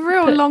 Sometimes it's a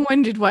real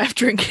long-winded way of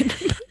drinking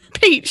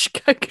peach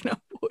coconut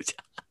water.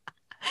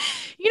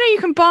 You know, you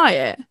can buy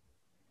it.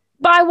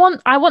 But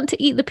I want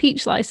to eat the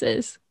peach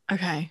slices.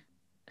 Okay.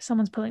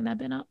 Someone's pulling their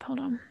bin up. Hold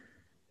on.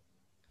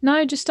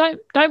 No, just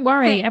don't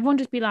worry. Everyone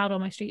just be loud on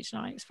my street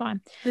tonight. It's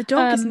fine. The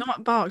dog has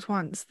not barked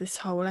once this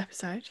whole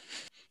episode.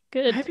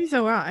 Good. I hope he's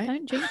all right.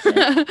 Don't jinx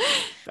it.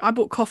 I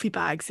bought coffee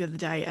bags the other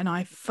day and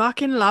I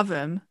fucking love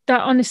them.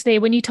 That honestly,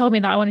 when you told me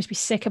that, I wanted to be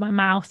sick in my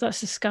mouth. That's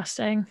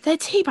disgusting. They're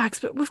tea bags,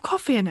 but with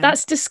coffee in them.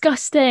 That's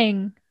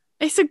disgusting.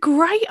 It's a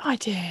great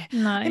idea.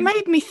 No. It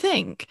made me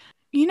think,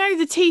 you know,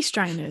 the tea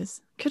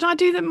strainers. Could I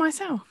do them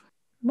myself?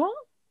 What?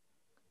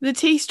 The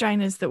tea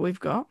strainers that we've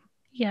got.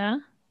 Yeah.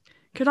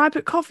 Could I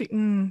put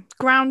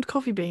ground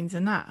coffee beans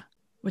in that?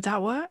 Would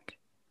that work?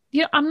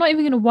 Yeah, I'm not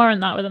even going to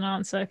warrant that with an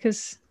answer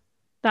because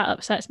that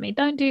upsets me.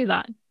 Don't do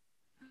that.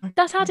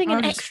 That's adding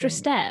an extra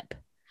step.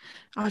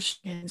 I'll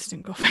just get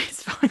instant coffee.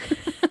 It's fine.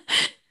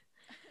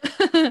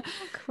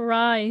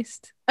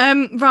 Christ.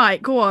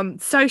 Right, go on.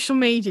 Social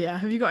media.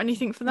 Have you got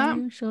anything for that?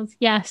 Socials.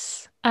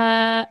 Yes.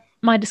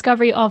 My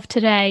discovery of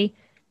today,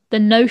 the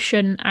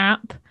Notion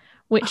app,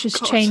 which has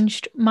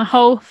changed my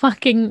whole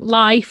fucking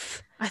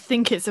life. I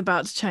think it's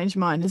about to change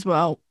mine as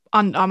well.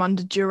 I'm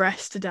under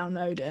duress to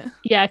download it.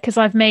 Yeah, because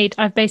so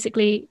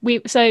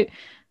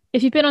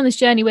if you've been on this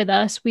journey with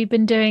us, we've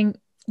been doing,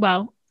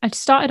 well, I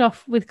started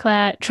off with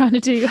Claire trying to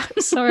do,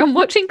 sorry, I'm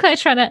watching Claire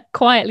trying to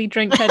quietly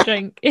drink her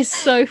drink. It's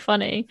so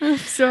funny. I'm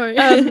sorry.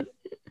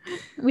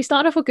 We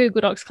started off with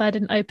Google Docs. Claire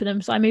didn't open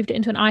them, so I moved it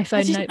into an iPhone note.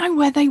 I didn't know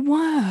where they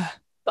were.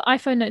 But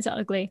iPhone notes are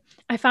ugly.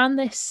 I found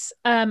this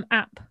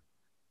app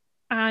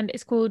and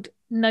it's called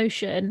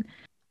Notion.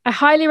 I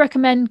highly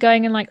recommend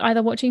going and like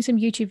either watching some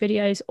YouTube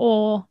videos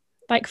or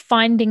like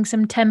finding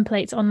some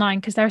templates online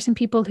because there are some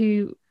people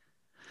who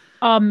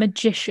are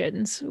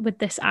magicians with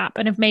this app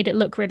and have made it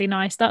look really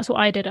nice. That's what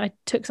I did. I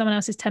took someone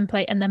else's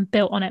template and then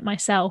built on it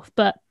myself.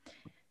 But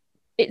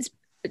it's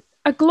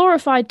a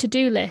glorified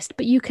to-do list,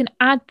 but you can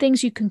add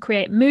things. You can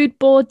create mood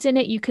boards in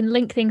it. You can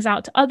link things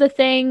out to other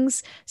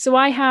things. So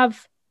I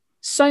have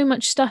so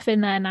much stuff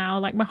in there now.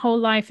 Like my whole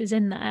life is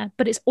in there,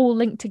 but it's all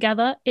linked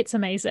together. It's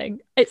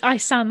amazing. I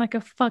sound like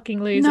a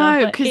fucking loser.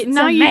 No, because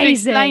now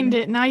amazing.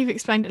 you've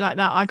explained it like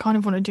that. I kind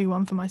of want to do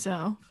one for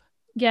myself.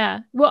 Yeah.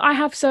 Well,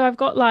 I've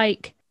got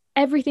like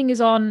everything is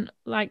on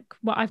like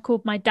what I've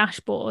called my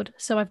dashboard.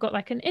 So I've got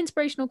like an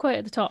inspirational quote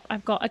at the top.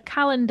 I've got a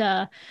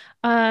calendar.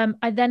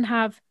 I then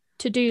have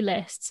to-do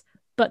lists.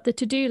 But the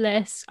to-do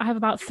lists, I have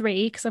about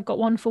 3 because I've got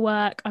one for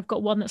work. I've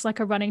got one that's like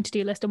a running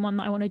to-do list and one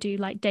that I want to do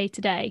like day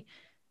to day.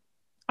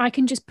 I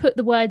can just put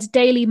the words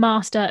daily,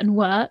 master and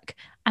work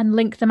and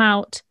link them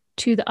out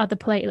to the other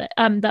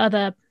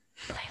the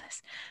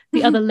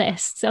other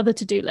lists, the other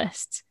to-do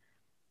lists.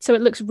 So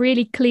it looks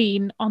really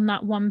clean on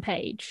that one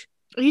page.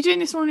 Are you doing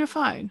this on your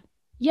phone?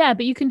 Yeah,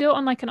 but you can do it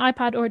on like an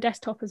iPad or a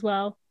desktop as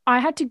well. I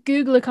had to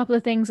Google a couple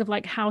of things of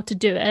like how to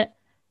do it,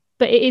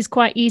 but it is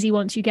quite easy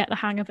once you get the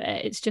hang of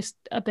it. It's just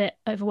a bit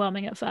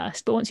overwhelming at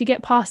first, but once you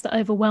get past the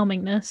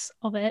overwhelmingness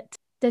of it,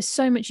 there's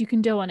so much you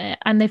can do on it.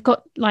 And they've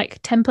got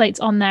like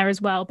templates on there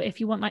as well. But if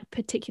you want like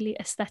particularly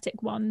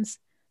aesthetic ones,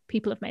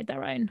 people have made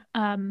their own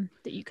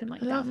that you can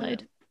like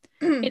download.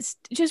 It's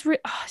just,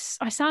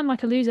 I sound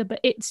like a loser,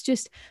 but it's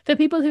just for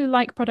people who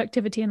like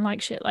productivity and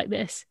like shit like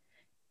this,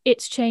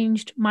 it's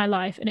changed my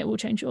life and it will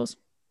change yours.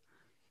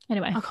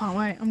 Anyway. I can't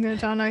wait. I'm going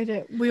to download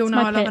it. We all know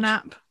I love an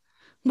app.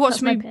 Watch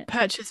That's my me pitch.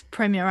 purchase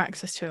Premier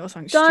access to it or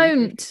something stupid.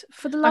 Don't,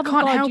 for the love of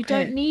can't God, help you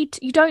don't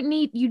it.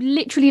 need. You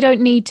literally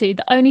don't need to.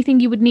 The only thing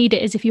you would need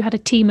it is if you had a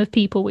team of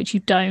people, which you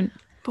don't.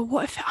 But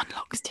what if it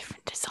unlocks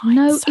different designs?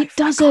 No, Sophie? it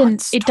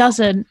doesn't. It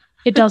doesn't.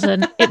 It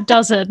doesn't. It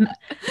doesn't.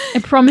 I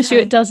promise you,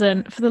 Okay. it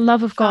doesn't. For the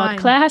love of God, Fine.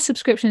 Claire has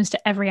subscriptions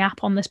to every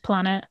app on this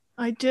planet.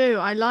 I do.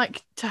 I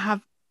like to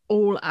have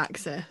all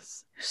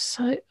access.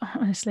 So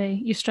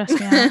honestly, you stress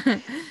me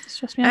out.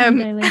 Stress me out on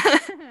a daily.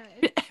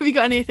 Have you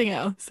got anything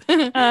else?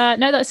 No,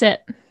 that's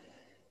it.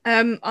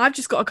 I've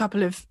just got a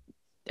couple of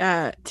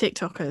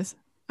TikTokers.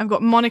 I've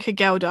got Monica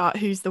Geldart,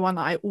 who's the one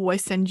that I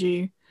always send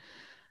you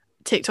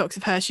TikToks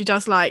of her. She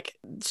does like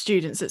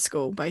students at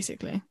school,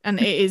 basically,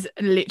 and it is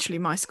literally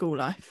my school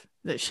life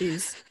that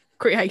she's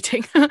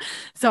creating.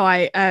 So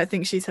I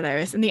think she's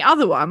hilarious. And the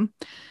other one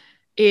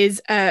is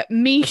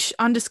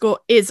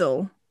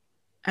Mish_Izzle,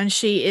 and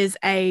she is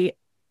a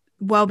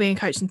wellbeing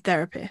coach and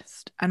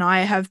therapist, and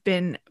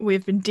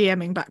we've been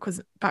DMing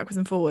backwards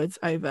and forwards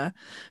over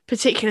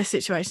particular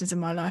situations in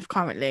my life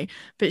currently,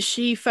 but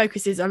she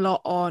focuses a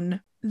lot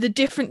on the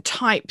different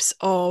types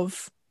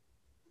of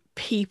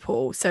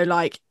people, so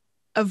like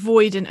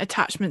avoidant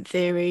attachment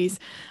theories,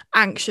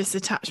 anxious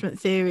attachment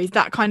theories,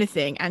 that kind of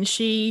thing, and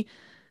she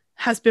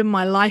has been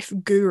my life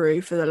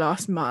guru for the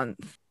last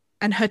month,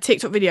 and her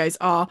TikTok videos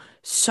are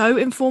so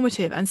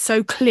informative and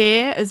so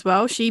clear as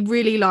well. She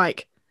really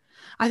like,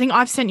 I think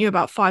I've sent you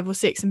about 5 or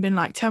 6 and been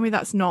like, tell me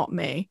that's not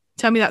me.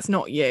 Tell me that's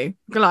not you.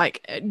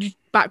 Like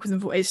backwards and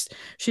forwards.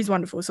 She's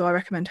wonderful. So I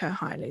recommend her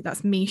highly.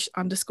 That's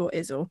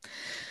Mish_Izzle.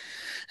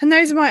 And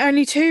those are my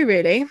only 2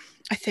 really,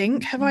 I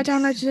think. Have I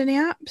downloaded any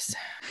apps?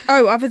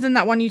 Oh, other than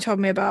that one you told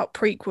me about,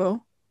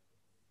 Prequel.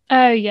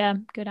 Oh yeah,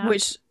 good app.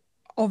 Which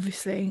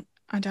obviously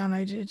I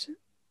downloaded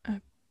a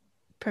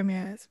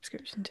Premiere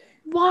subscription to.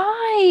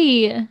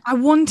 Why? I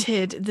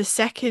wanted the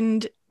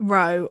second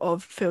row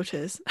of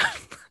filters.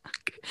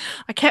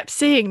 I kept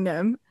seeing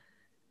them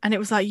and it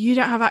was like, you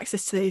don't have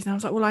access to these. And I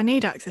was like, well, I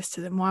need access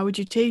to them. Why would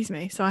you tease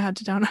me? So I had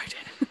to download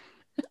it.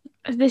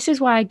 This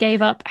is why I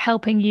gave up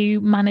helping you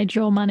manage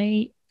your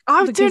money.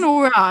 I was doing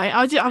all right.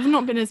 I've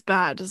not been as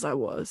bad as I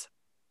was.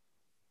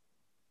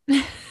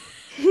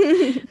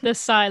 The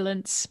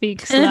silence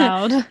speaks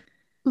loud.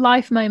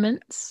 Life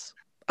moments.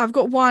 I've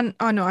got one.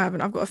 Oh, no, I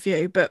haven't. I've got a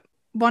few. But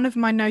one of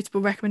my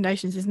notable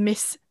recommendations is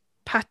Miss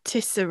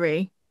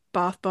Patisserie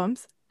bath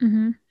bombs.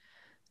 Mm-hmm.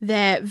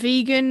 They're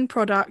vegan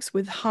products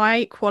with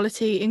high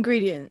quality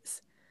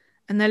ingredients.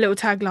 And their little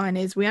tagline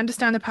is, we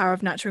understand the power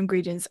of natural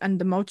ingredients and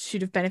the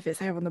multitude of benefits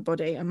they have on the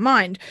body and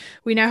mind.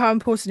 We know how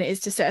important it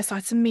is to set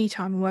aside some me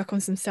time and work on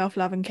some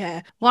self-love and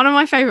care. One of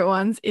my favourite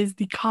ones is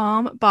the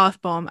Calm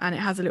Bath Bomb, and it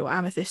has a little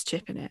amethyst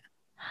chip in it.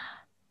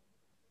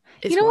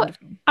 It's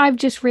wonderful. What I've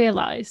just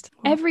realised?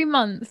 Every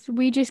month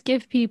we just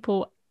give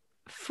people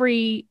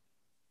free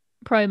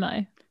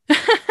promo.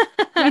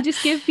 We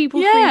just give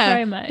people free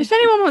promo. If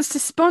anyone wants to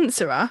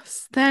sponsor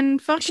us, then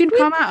fucking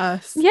come at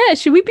us. Yeah,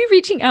 should we be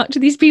reaching out to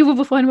these people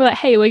before and we're like,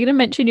 hey, we're going to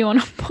mention you on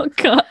our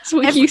podcast.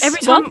 Will you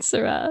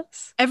sponsor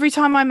us? Every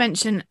time I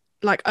mention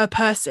like a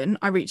person,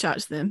 I reach out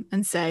to them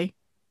and say,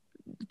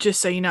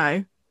 just so you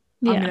know,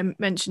 I'm going to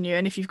mention you.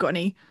 And if you've got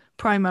any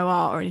promo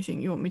art or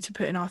anything you want me to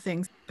put in our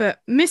things. But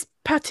Miss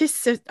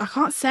Patisserie, I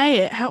can't say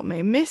it. Help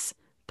me. Miss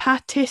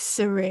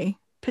Patisserie.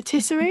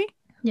 Patisserie?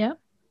 Yeah.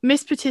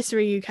 Miss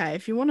Patisserie UK,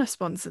 if you want to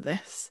sponsor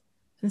this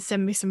and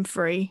send me some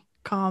free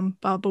Calm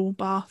bubble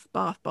bath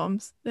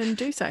bombs, then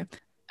do so.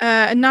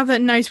 Another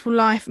notable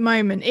life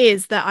moment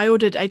is that I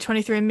ordered a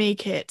 23andMe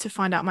kit to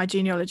find out my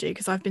genealogy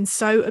because I've been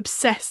so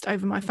obsessed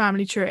over my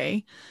family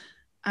tree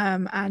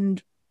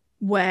and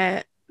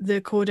where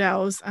the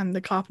Cordells and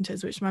the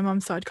Carpenters, which my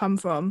mum's side come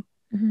from,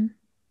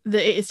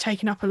 that it has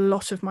taken up a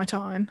lot of my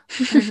time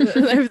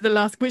over the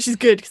last, which is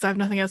good because I have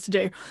nothing else to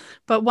do.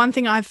 But one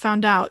thing I've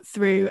found out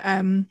through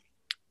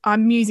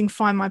I'm using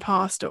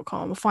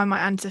findmypast.com or Find My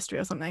Ancestry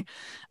or something,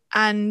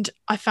 and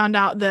I found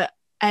out that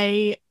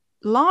a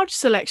large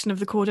selection of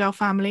the Cordell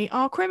family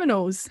are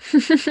criminals.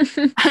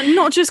 And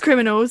not just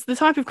criminals, the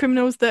type of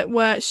criminals that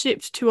were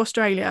shipped to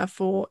Australia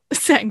for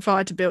setting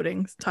fire to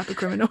buildings type of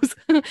criminals.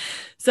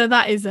 So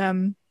that is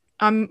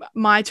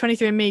my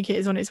 23andMe kit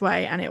is on its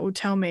way, and it will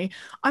tell me.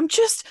 I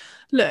just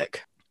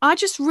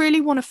really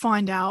want to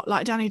find out,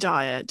 like Danny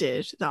Dyer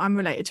did, that I'm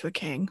related to a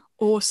king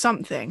or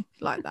something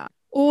like that.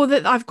 Or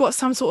that I've got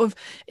some sort of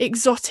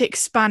exotic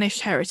Spanish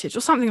heritage or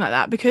something like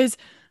that. Because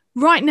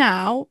right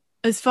now,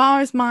 as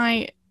far as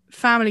my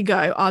family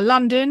go, are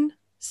London,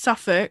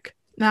 Suffolk,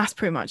 and that's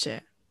pretty much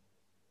it.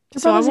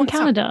 Your brother's in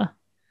Canada.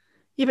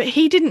 Yeah, but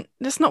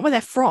that's not where they're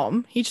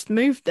from. He just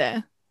moved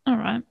there. All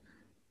right.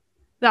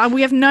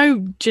 We have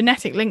no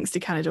genetic links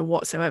to Canada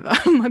whatsoever.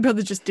 My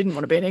brother just didn't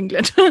want to be in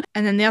England.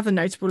 And then the other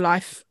notable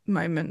life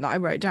moment that I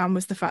wrote down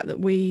was the fact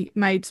that we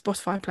made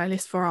Spotify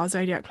playlists for our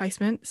Zodiac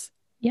placements.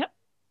 Yep.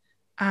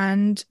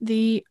 And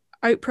the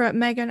Oprah,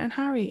 Meghan and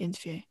Harry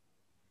interview.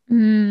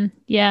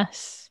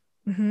 Yes.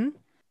 Mm-hmm.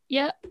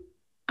 Yeah.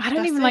 I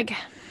don't even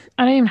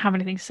have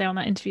anything to say on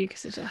that interview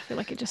because I feel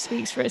like it just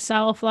speaks for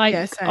itself. Like,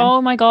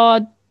 oh my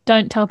God,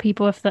 don't tell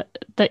people if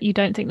that you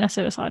don't think they're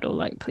suicidal.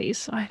 Like,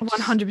 please.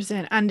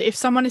 100%. And if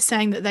someone is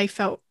saying that they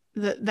felt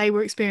that they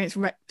were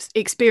experiencing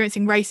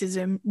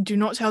racism, do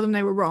not tell them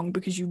they were wrong,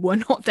 because you were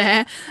not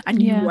there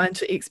and you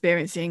weren't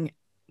experiencing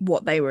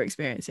what they were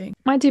experiencing.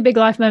 My two big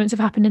life moments have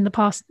happened in the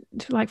past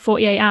like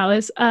 48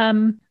 hours.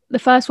 The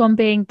first one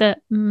being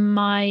that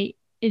my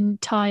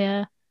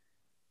entire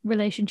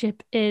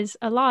relationship is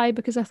a lie,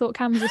 because I thought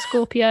Cam was a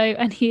Scorpio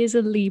and he is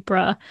a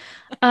Libra.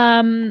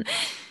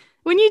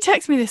 When you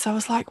text me this, I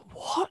was like,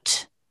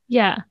 what?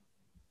 Yeah.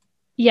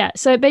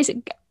 So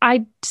basically,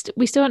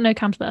 we still don't know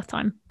Cam's birth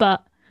time,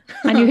 but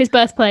I knew his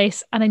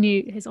birthplace and I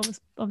knew his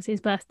obviously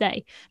his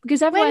birthday,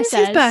 because everywhere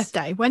says his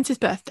birthday. When's his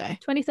birthday?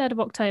 23rd of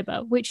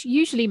October, which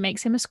usually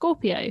makes him a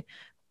Scorpio.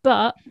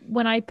 But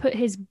when I put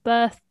his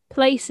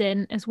birthplace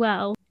in as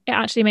well, it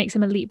actually makes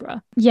him a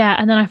Libra. Yeah,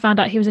 and then I found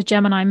out he was a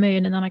Gemini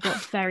moon, and then I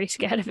got very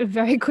scared of it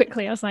very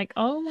quickly. I was like,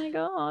 oh my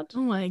God.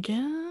 Oh my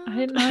God. I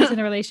didn't know I was in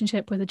a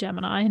relationship with a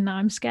Gemini, and now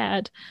I'm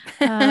scared.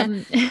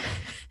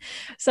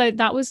 So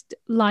that was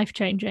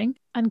life-changing.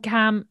 And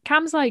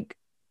Cam's like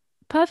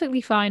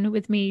perfectly fine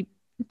with me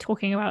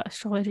talking about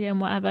astrology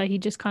and whatever. He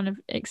just kind of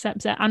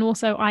accepts it. And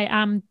also I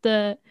am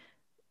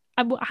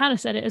Hannah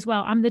said it as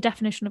well, I'm the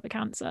definition of a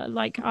Cancer.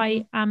 Like,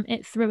 I am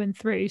it through and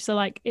through. So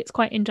like, it's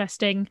quite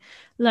interesting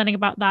learning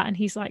about that, and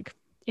he's like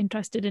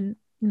interested in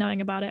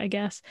knowing about it, I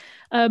guess.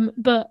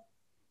 But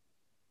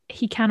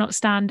he cannot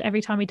stand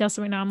every time he does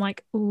something now, I'm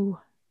like, ooh,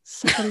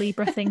 such a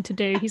Libra thing to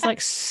do. He's like,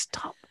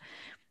 stop,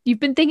 you've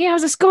been thinking I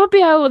was a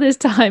Scorpio all this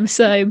time.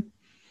 So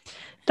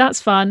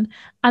that's fun.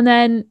 And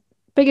then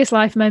biggest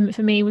life moment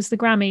for me was the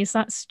Grammys.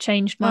 That's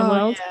changed my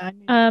world.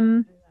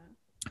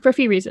 For a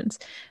few reasons.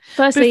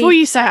 Firstly, before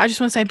you say it, I just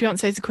want to say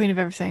Beyonce is the queen of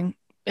everything.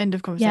 End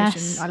of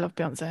conversation. Yes. I love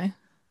Beyonce.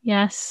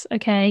 Yes.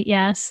 Okay.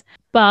 Yes.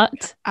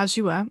 But as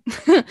you were.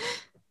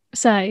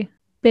 So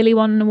Billie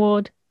won an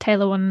award,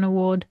 Taylor won an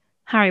award,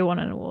 Harry won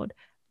an award.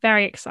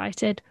 Very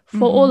excited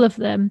for all of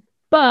them.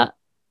 But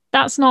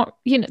that's not,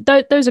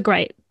 those are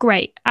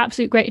great,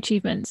 absolute great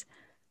achievements.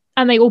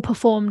 And they all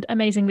performed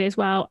amazingly as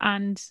well.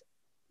 And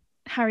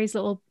Harry's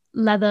little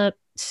leather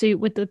suit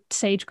with the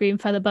sage green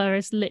feather boa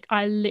is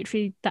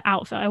literally the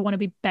outfit I want to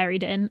be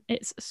buried in.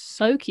 It's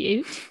so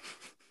cute.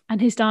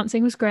 And his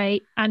dancing was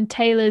great. And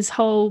Taylor's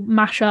whole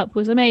mashup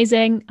was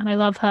amazing. And I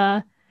love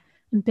her.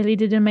 And Billie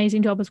did an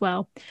amazing job as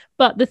well.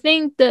 But the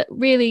thing that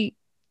really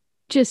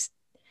just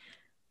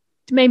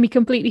made me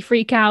completely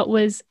freak out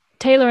was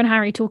Taylor and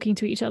Harry talking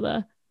to each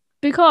other.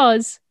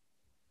 Because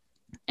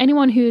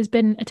anyone who has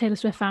been a Taylor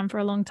Swift fan for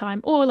a long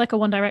time, or like a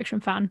One Direction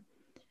fan,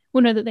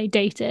 will know that they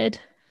dated.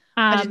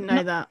 I didn't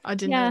know that. I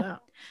didn't know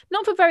that.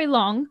 Not for very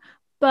long,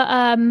 but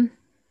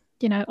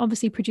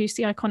obviously produced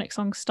the iconic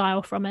song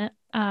Style from it.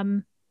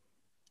 And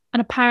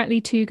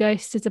apparently Two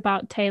Ghosts is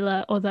about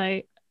Taylor,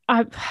 although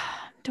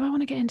do I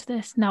want to get into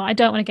this? No, I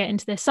don't want to get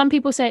into this. Some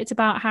people say it's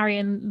about Harry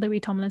and Louis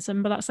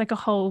Tomlinson, but that's like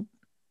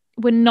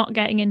we're not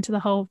getting into the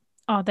whole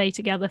are they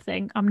together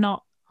thing. We're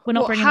not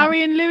bringing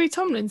Harry and Louis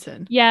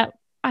Tomlinson? Yeah,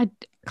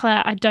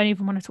 Claire, I don't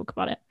even want to talk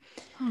about it.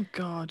 Oh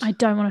God. I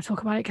don't want to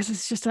talk about it because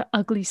it's just an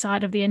ugly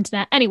side of the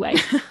internet. Anyway,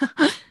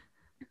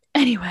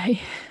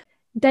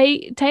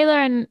 Taylor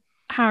and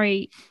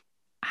Harry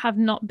have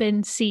not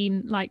been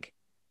seen like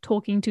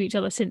talking to each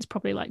other since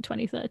probably like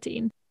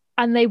 2013,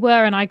 and they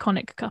were an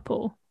iconic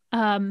couple.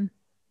 And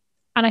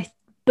I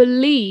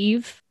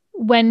believe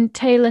when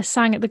Taylor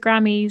sang at the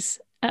Grammys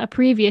a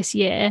previous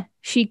year,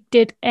 she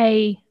did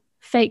a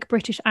fake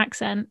British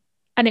accent,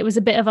 and it was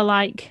a bit of a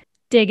like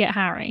dig at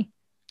Harry.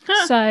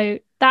 So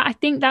I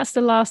think that's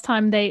the last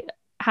time they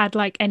had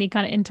like any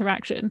kind of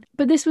interaction.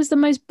 But this was the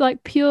most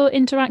like pure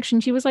interaction.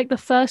 She was like the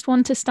first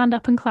one to stand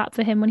up and clap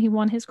for him when he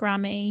won his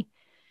Grammy.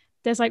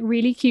 There's like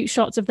really cute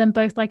shots of them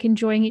both like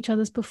enjoying each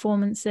other's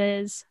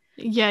performances.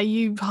 Yeah,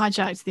 you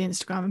hijacked the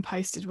Instagram and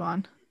posted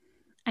one.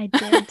 I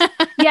did.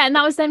 Yeah, and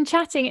that was them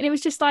chatting, and it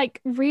was just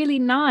like really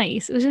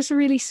nice. It was just a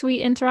really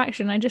sweet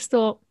interaction. I just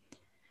thought,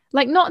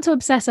 like, not to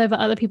obsess over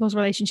other people's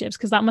relationships,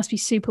 because that must be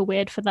super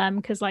weird for them,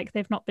 because like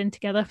they've not been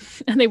together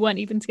and they weren't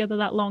even together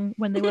that long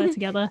when they were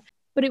together.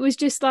 But it was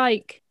just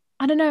like,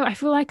 I don't know, I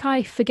feel like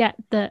I forget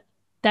that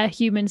they're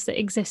humans that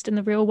exist in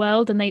the real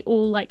world, and they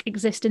all like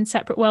exist in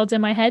separate worlds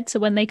in my head. So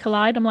when they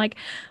collide, I'm like,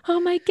 oh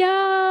my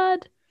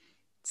God.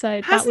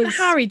 So hasn't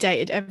Harry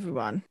dated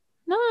everyone?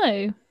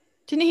 No.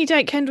 Didn't he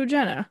date Kendall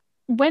Jenner?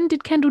 When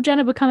did Kendall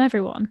Jenner become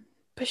everyone?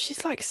 But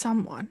she's like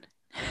someone.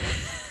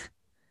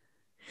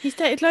 He's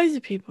dated loads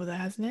of people there,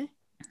 hasn't he?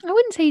 I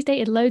wouldn't say he's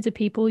dated loads of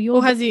people.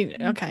 Or has he?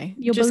 Okay.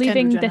 You're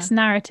believing this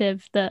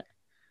narrative that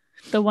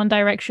the One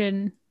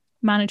Direction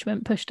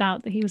management pushed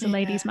out that he was a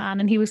ladies' man,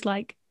 and he was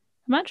like,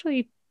 I'm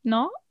actually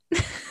not.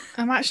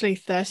 I'm actually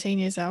 13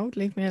 years old.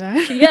 Leave me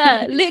alone.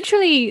 Yeah,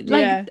 literally.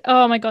 Like,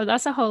 oh my God,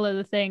 that's a whole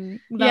other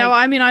thing. Like, yeah, well,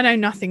 I mean, I know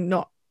nothing.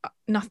 I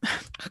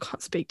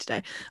can't speak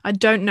today. I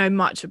don't know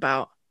much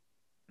about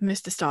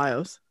Mr.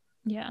 Styles.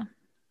 Yeah.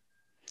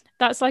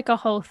 That's like a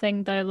whole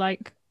thing though.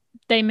 Like,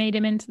 they made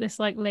him into this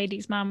like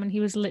ladies' man when he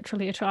was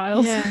literally a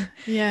child. Yeah.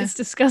 It's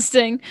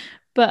disgusting.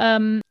 But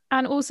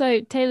And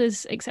also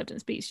Taylor's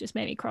acceptance speech just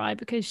made me cry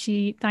because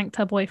she thanked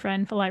her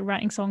boyfriend for like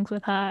writing songs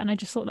with her, and I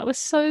just thought that was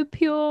so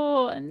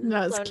pure and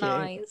That's so cute.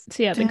 nice.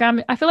 So yeah, the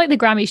Grammy. I feel like the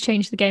Grammys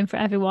changed the game for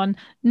everyone,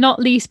 not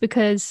least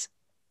because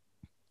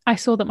I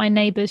saw that my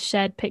neighbors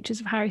shared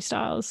pictures of Harry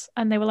Styles,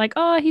 and they were like,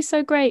 "Oh, he's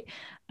so great,"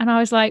 and I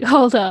was like,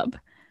 "Hold up."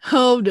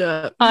 Hold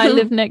up. I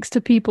live next to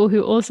people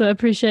who also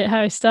appreciate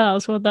Harry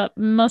Styles. Well, that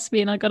must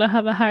mean I gotta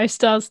have a Harry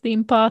Styles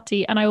themed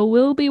party, and I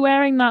will be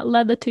wearing that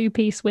leather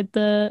two-piece with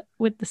the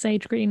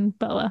sage green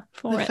boa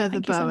for The it. feather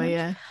Thank you so boa, much.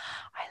 yeah.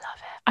 I love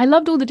it. I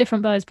loved all the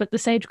different bows, but the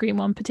sage green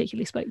one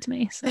particularly spoke to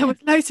me. So. There were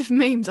loads of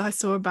memes I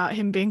saw about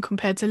him being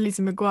compared to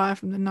Lizzie McGuire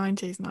from the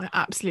 90s, and I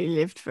absolutely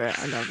lived for it.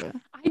 I love it.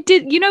 I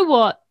did. You know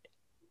what?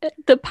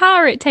 The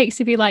power it takes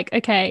to be like,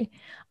 okay,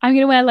 I'm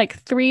gonna wear like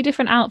 3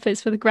 different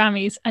outfits for the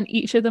Grammys, and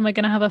each of them are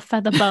gonna have a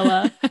feather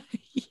boa.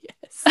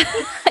 Yes.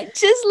 I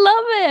just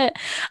love it.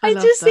 I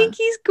love just think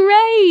that. he's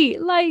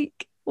great.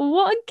 Like,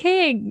 what a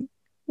king.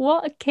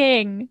 What a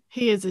king.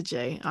 He is a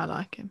G. I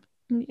like him.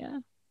 Yeah,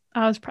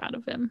 I was proud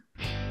of him.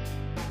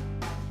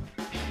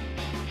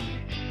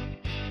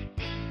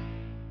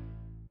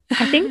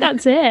 I think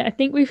that's it. I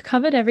think we've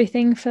covered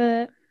everything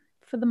for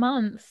the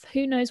month.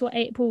 Who knows what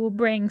April will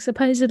bring?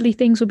 Supposedly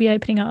things will be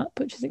opening up,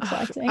 which is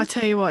exciting. I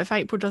tell you what, if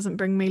April doesn't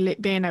bring me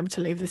being able to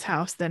leave this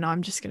house, then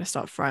I'm just going to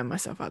start throwing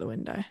myself out the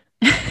window.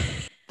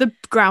 The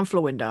ground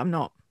floor window. I'm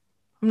not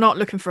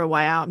looking for a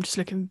way out. I'm just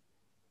looking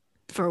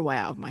for a way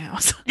out of my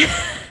house.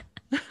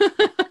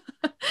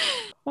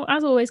 Well,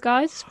 as always,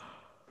 guys,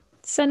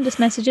 send us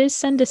messages,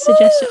 send us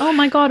suggestions. Oh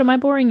my God, am I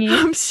boring you?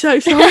 I'm so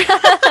sorry.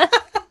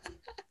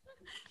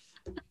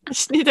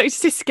 I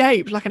just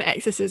escaped like an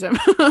exorcism.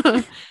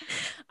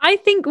 I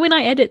think when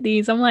I edit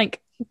these, I'm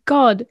like,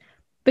 God,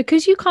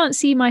 because you can't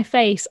see my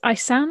face, I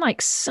sound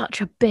like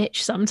such a bitch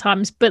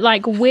sometimes, but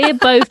like we're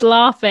both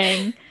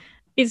laughing.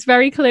 It's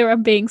very clear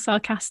I'm being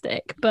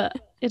sarcastic, but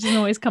it doesn't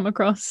always come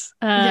across.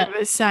 Yeah,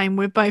 but same.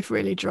 We're both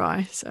really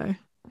dry, so.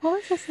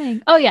 What was I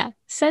saying? Oh yeah,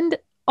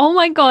 oh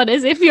my God,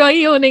 as if you're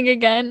yawning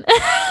again.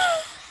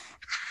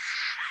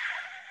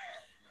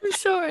 I'm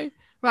sorry.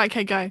 Right,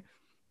 okay, go.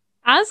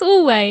 As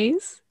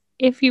always,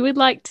 if you would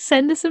like to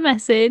send us a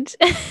message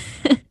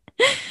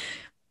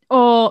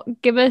or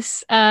give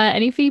us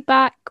any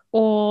feedback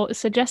or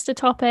suggest a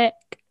topic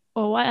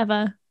or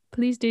whatever,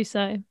 please do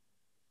so.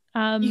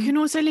 You can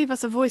also leave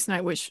us a voice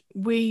note, which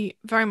we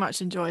very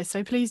much enjoy,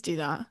 so please do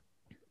that.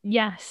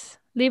 Yes,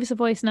 leave us a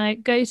voice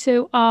note. Go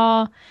to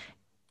our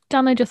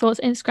Download Your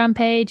Thoughts Instagram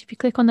page. If you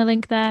click on the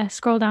link there,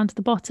 scroll down to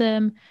the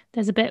bottom,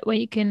 there's a bit where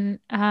you can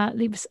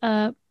leave us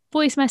a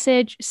voice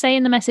message, say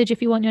in the message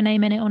if you want your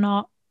name in it or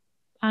not,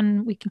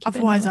 and we can keep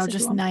Otherwise, it I'll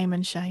just name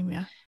and shame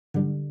you.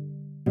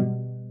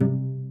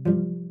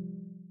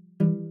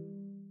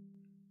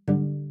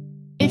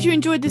 If you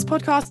enjoyed this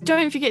podcast,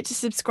 don't forget to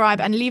subscribe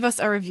and leave us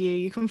a review.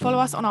 You can follow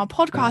us on our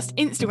podcast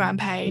Instagram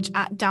page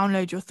at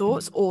Download Your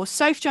Thoughts, or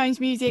Soph Jones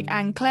Music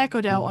and Claire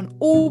Cordell on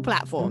all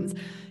platforms.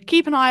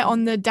 Keep an eye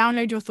on the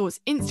Download Your Thoughts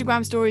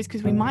Instagram stories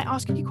because we might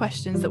ask you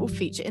questions that will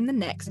feature in the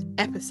next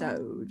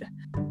episode.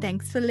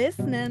 Thanks for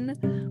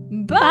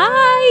listening.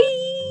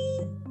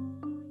 Bye!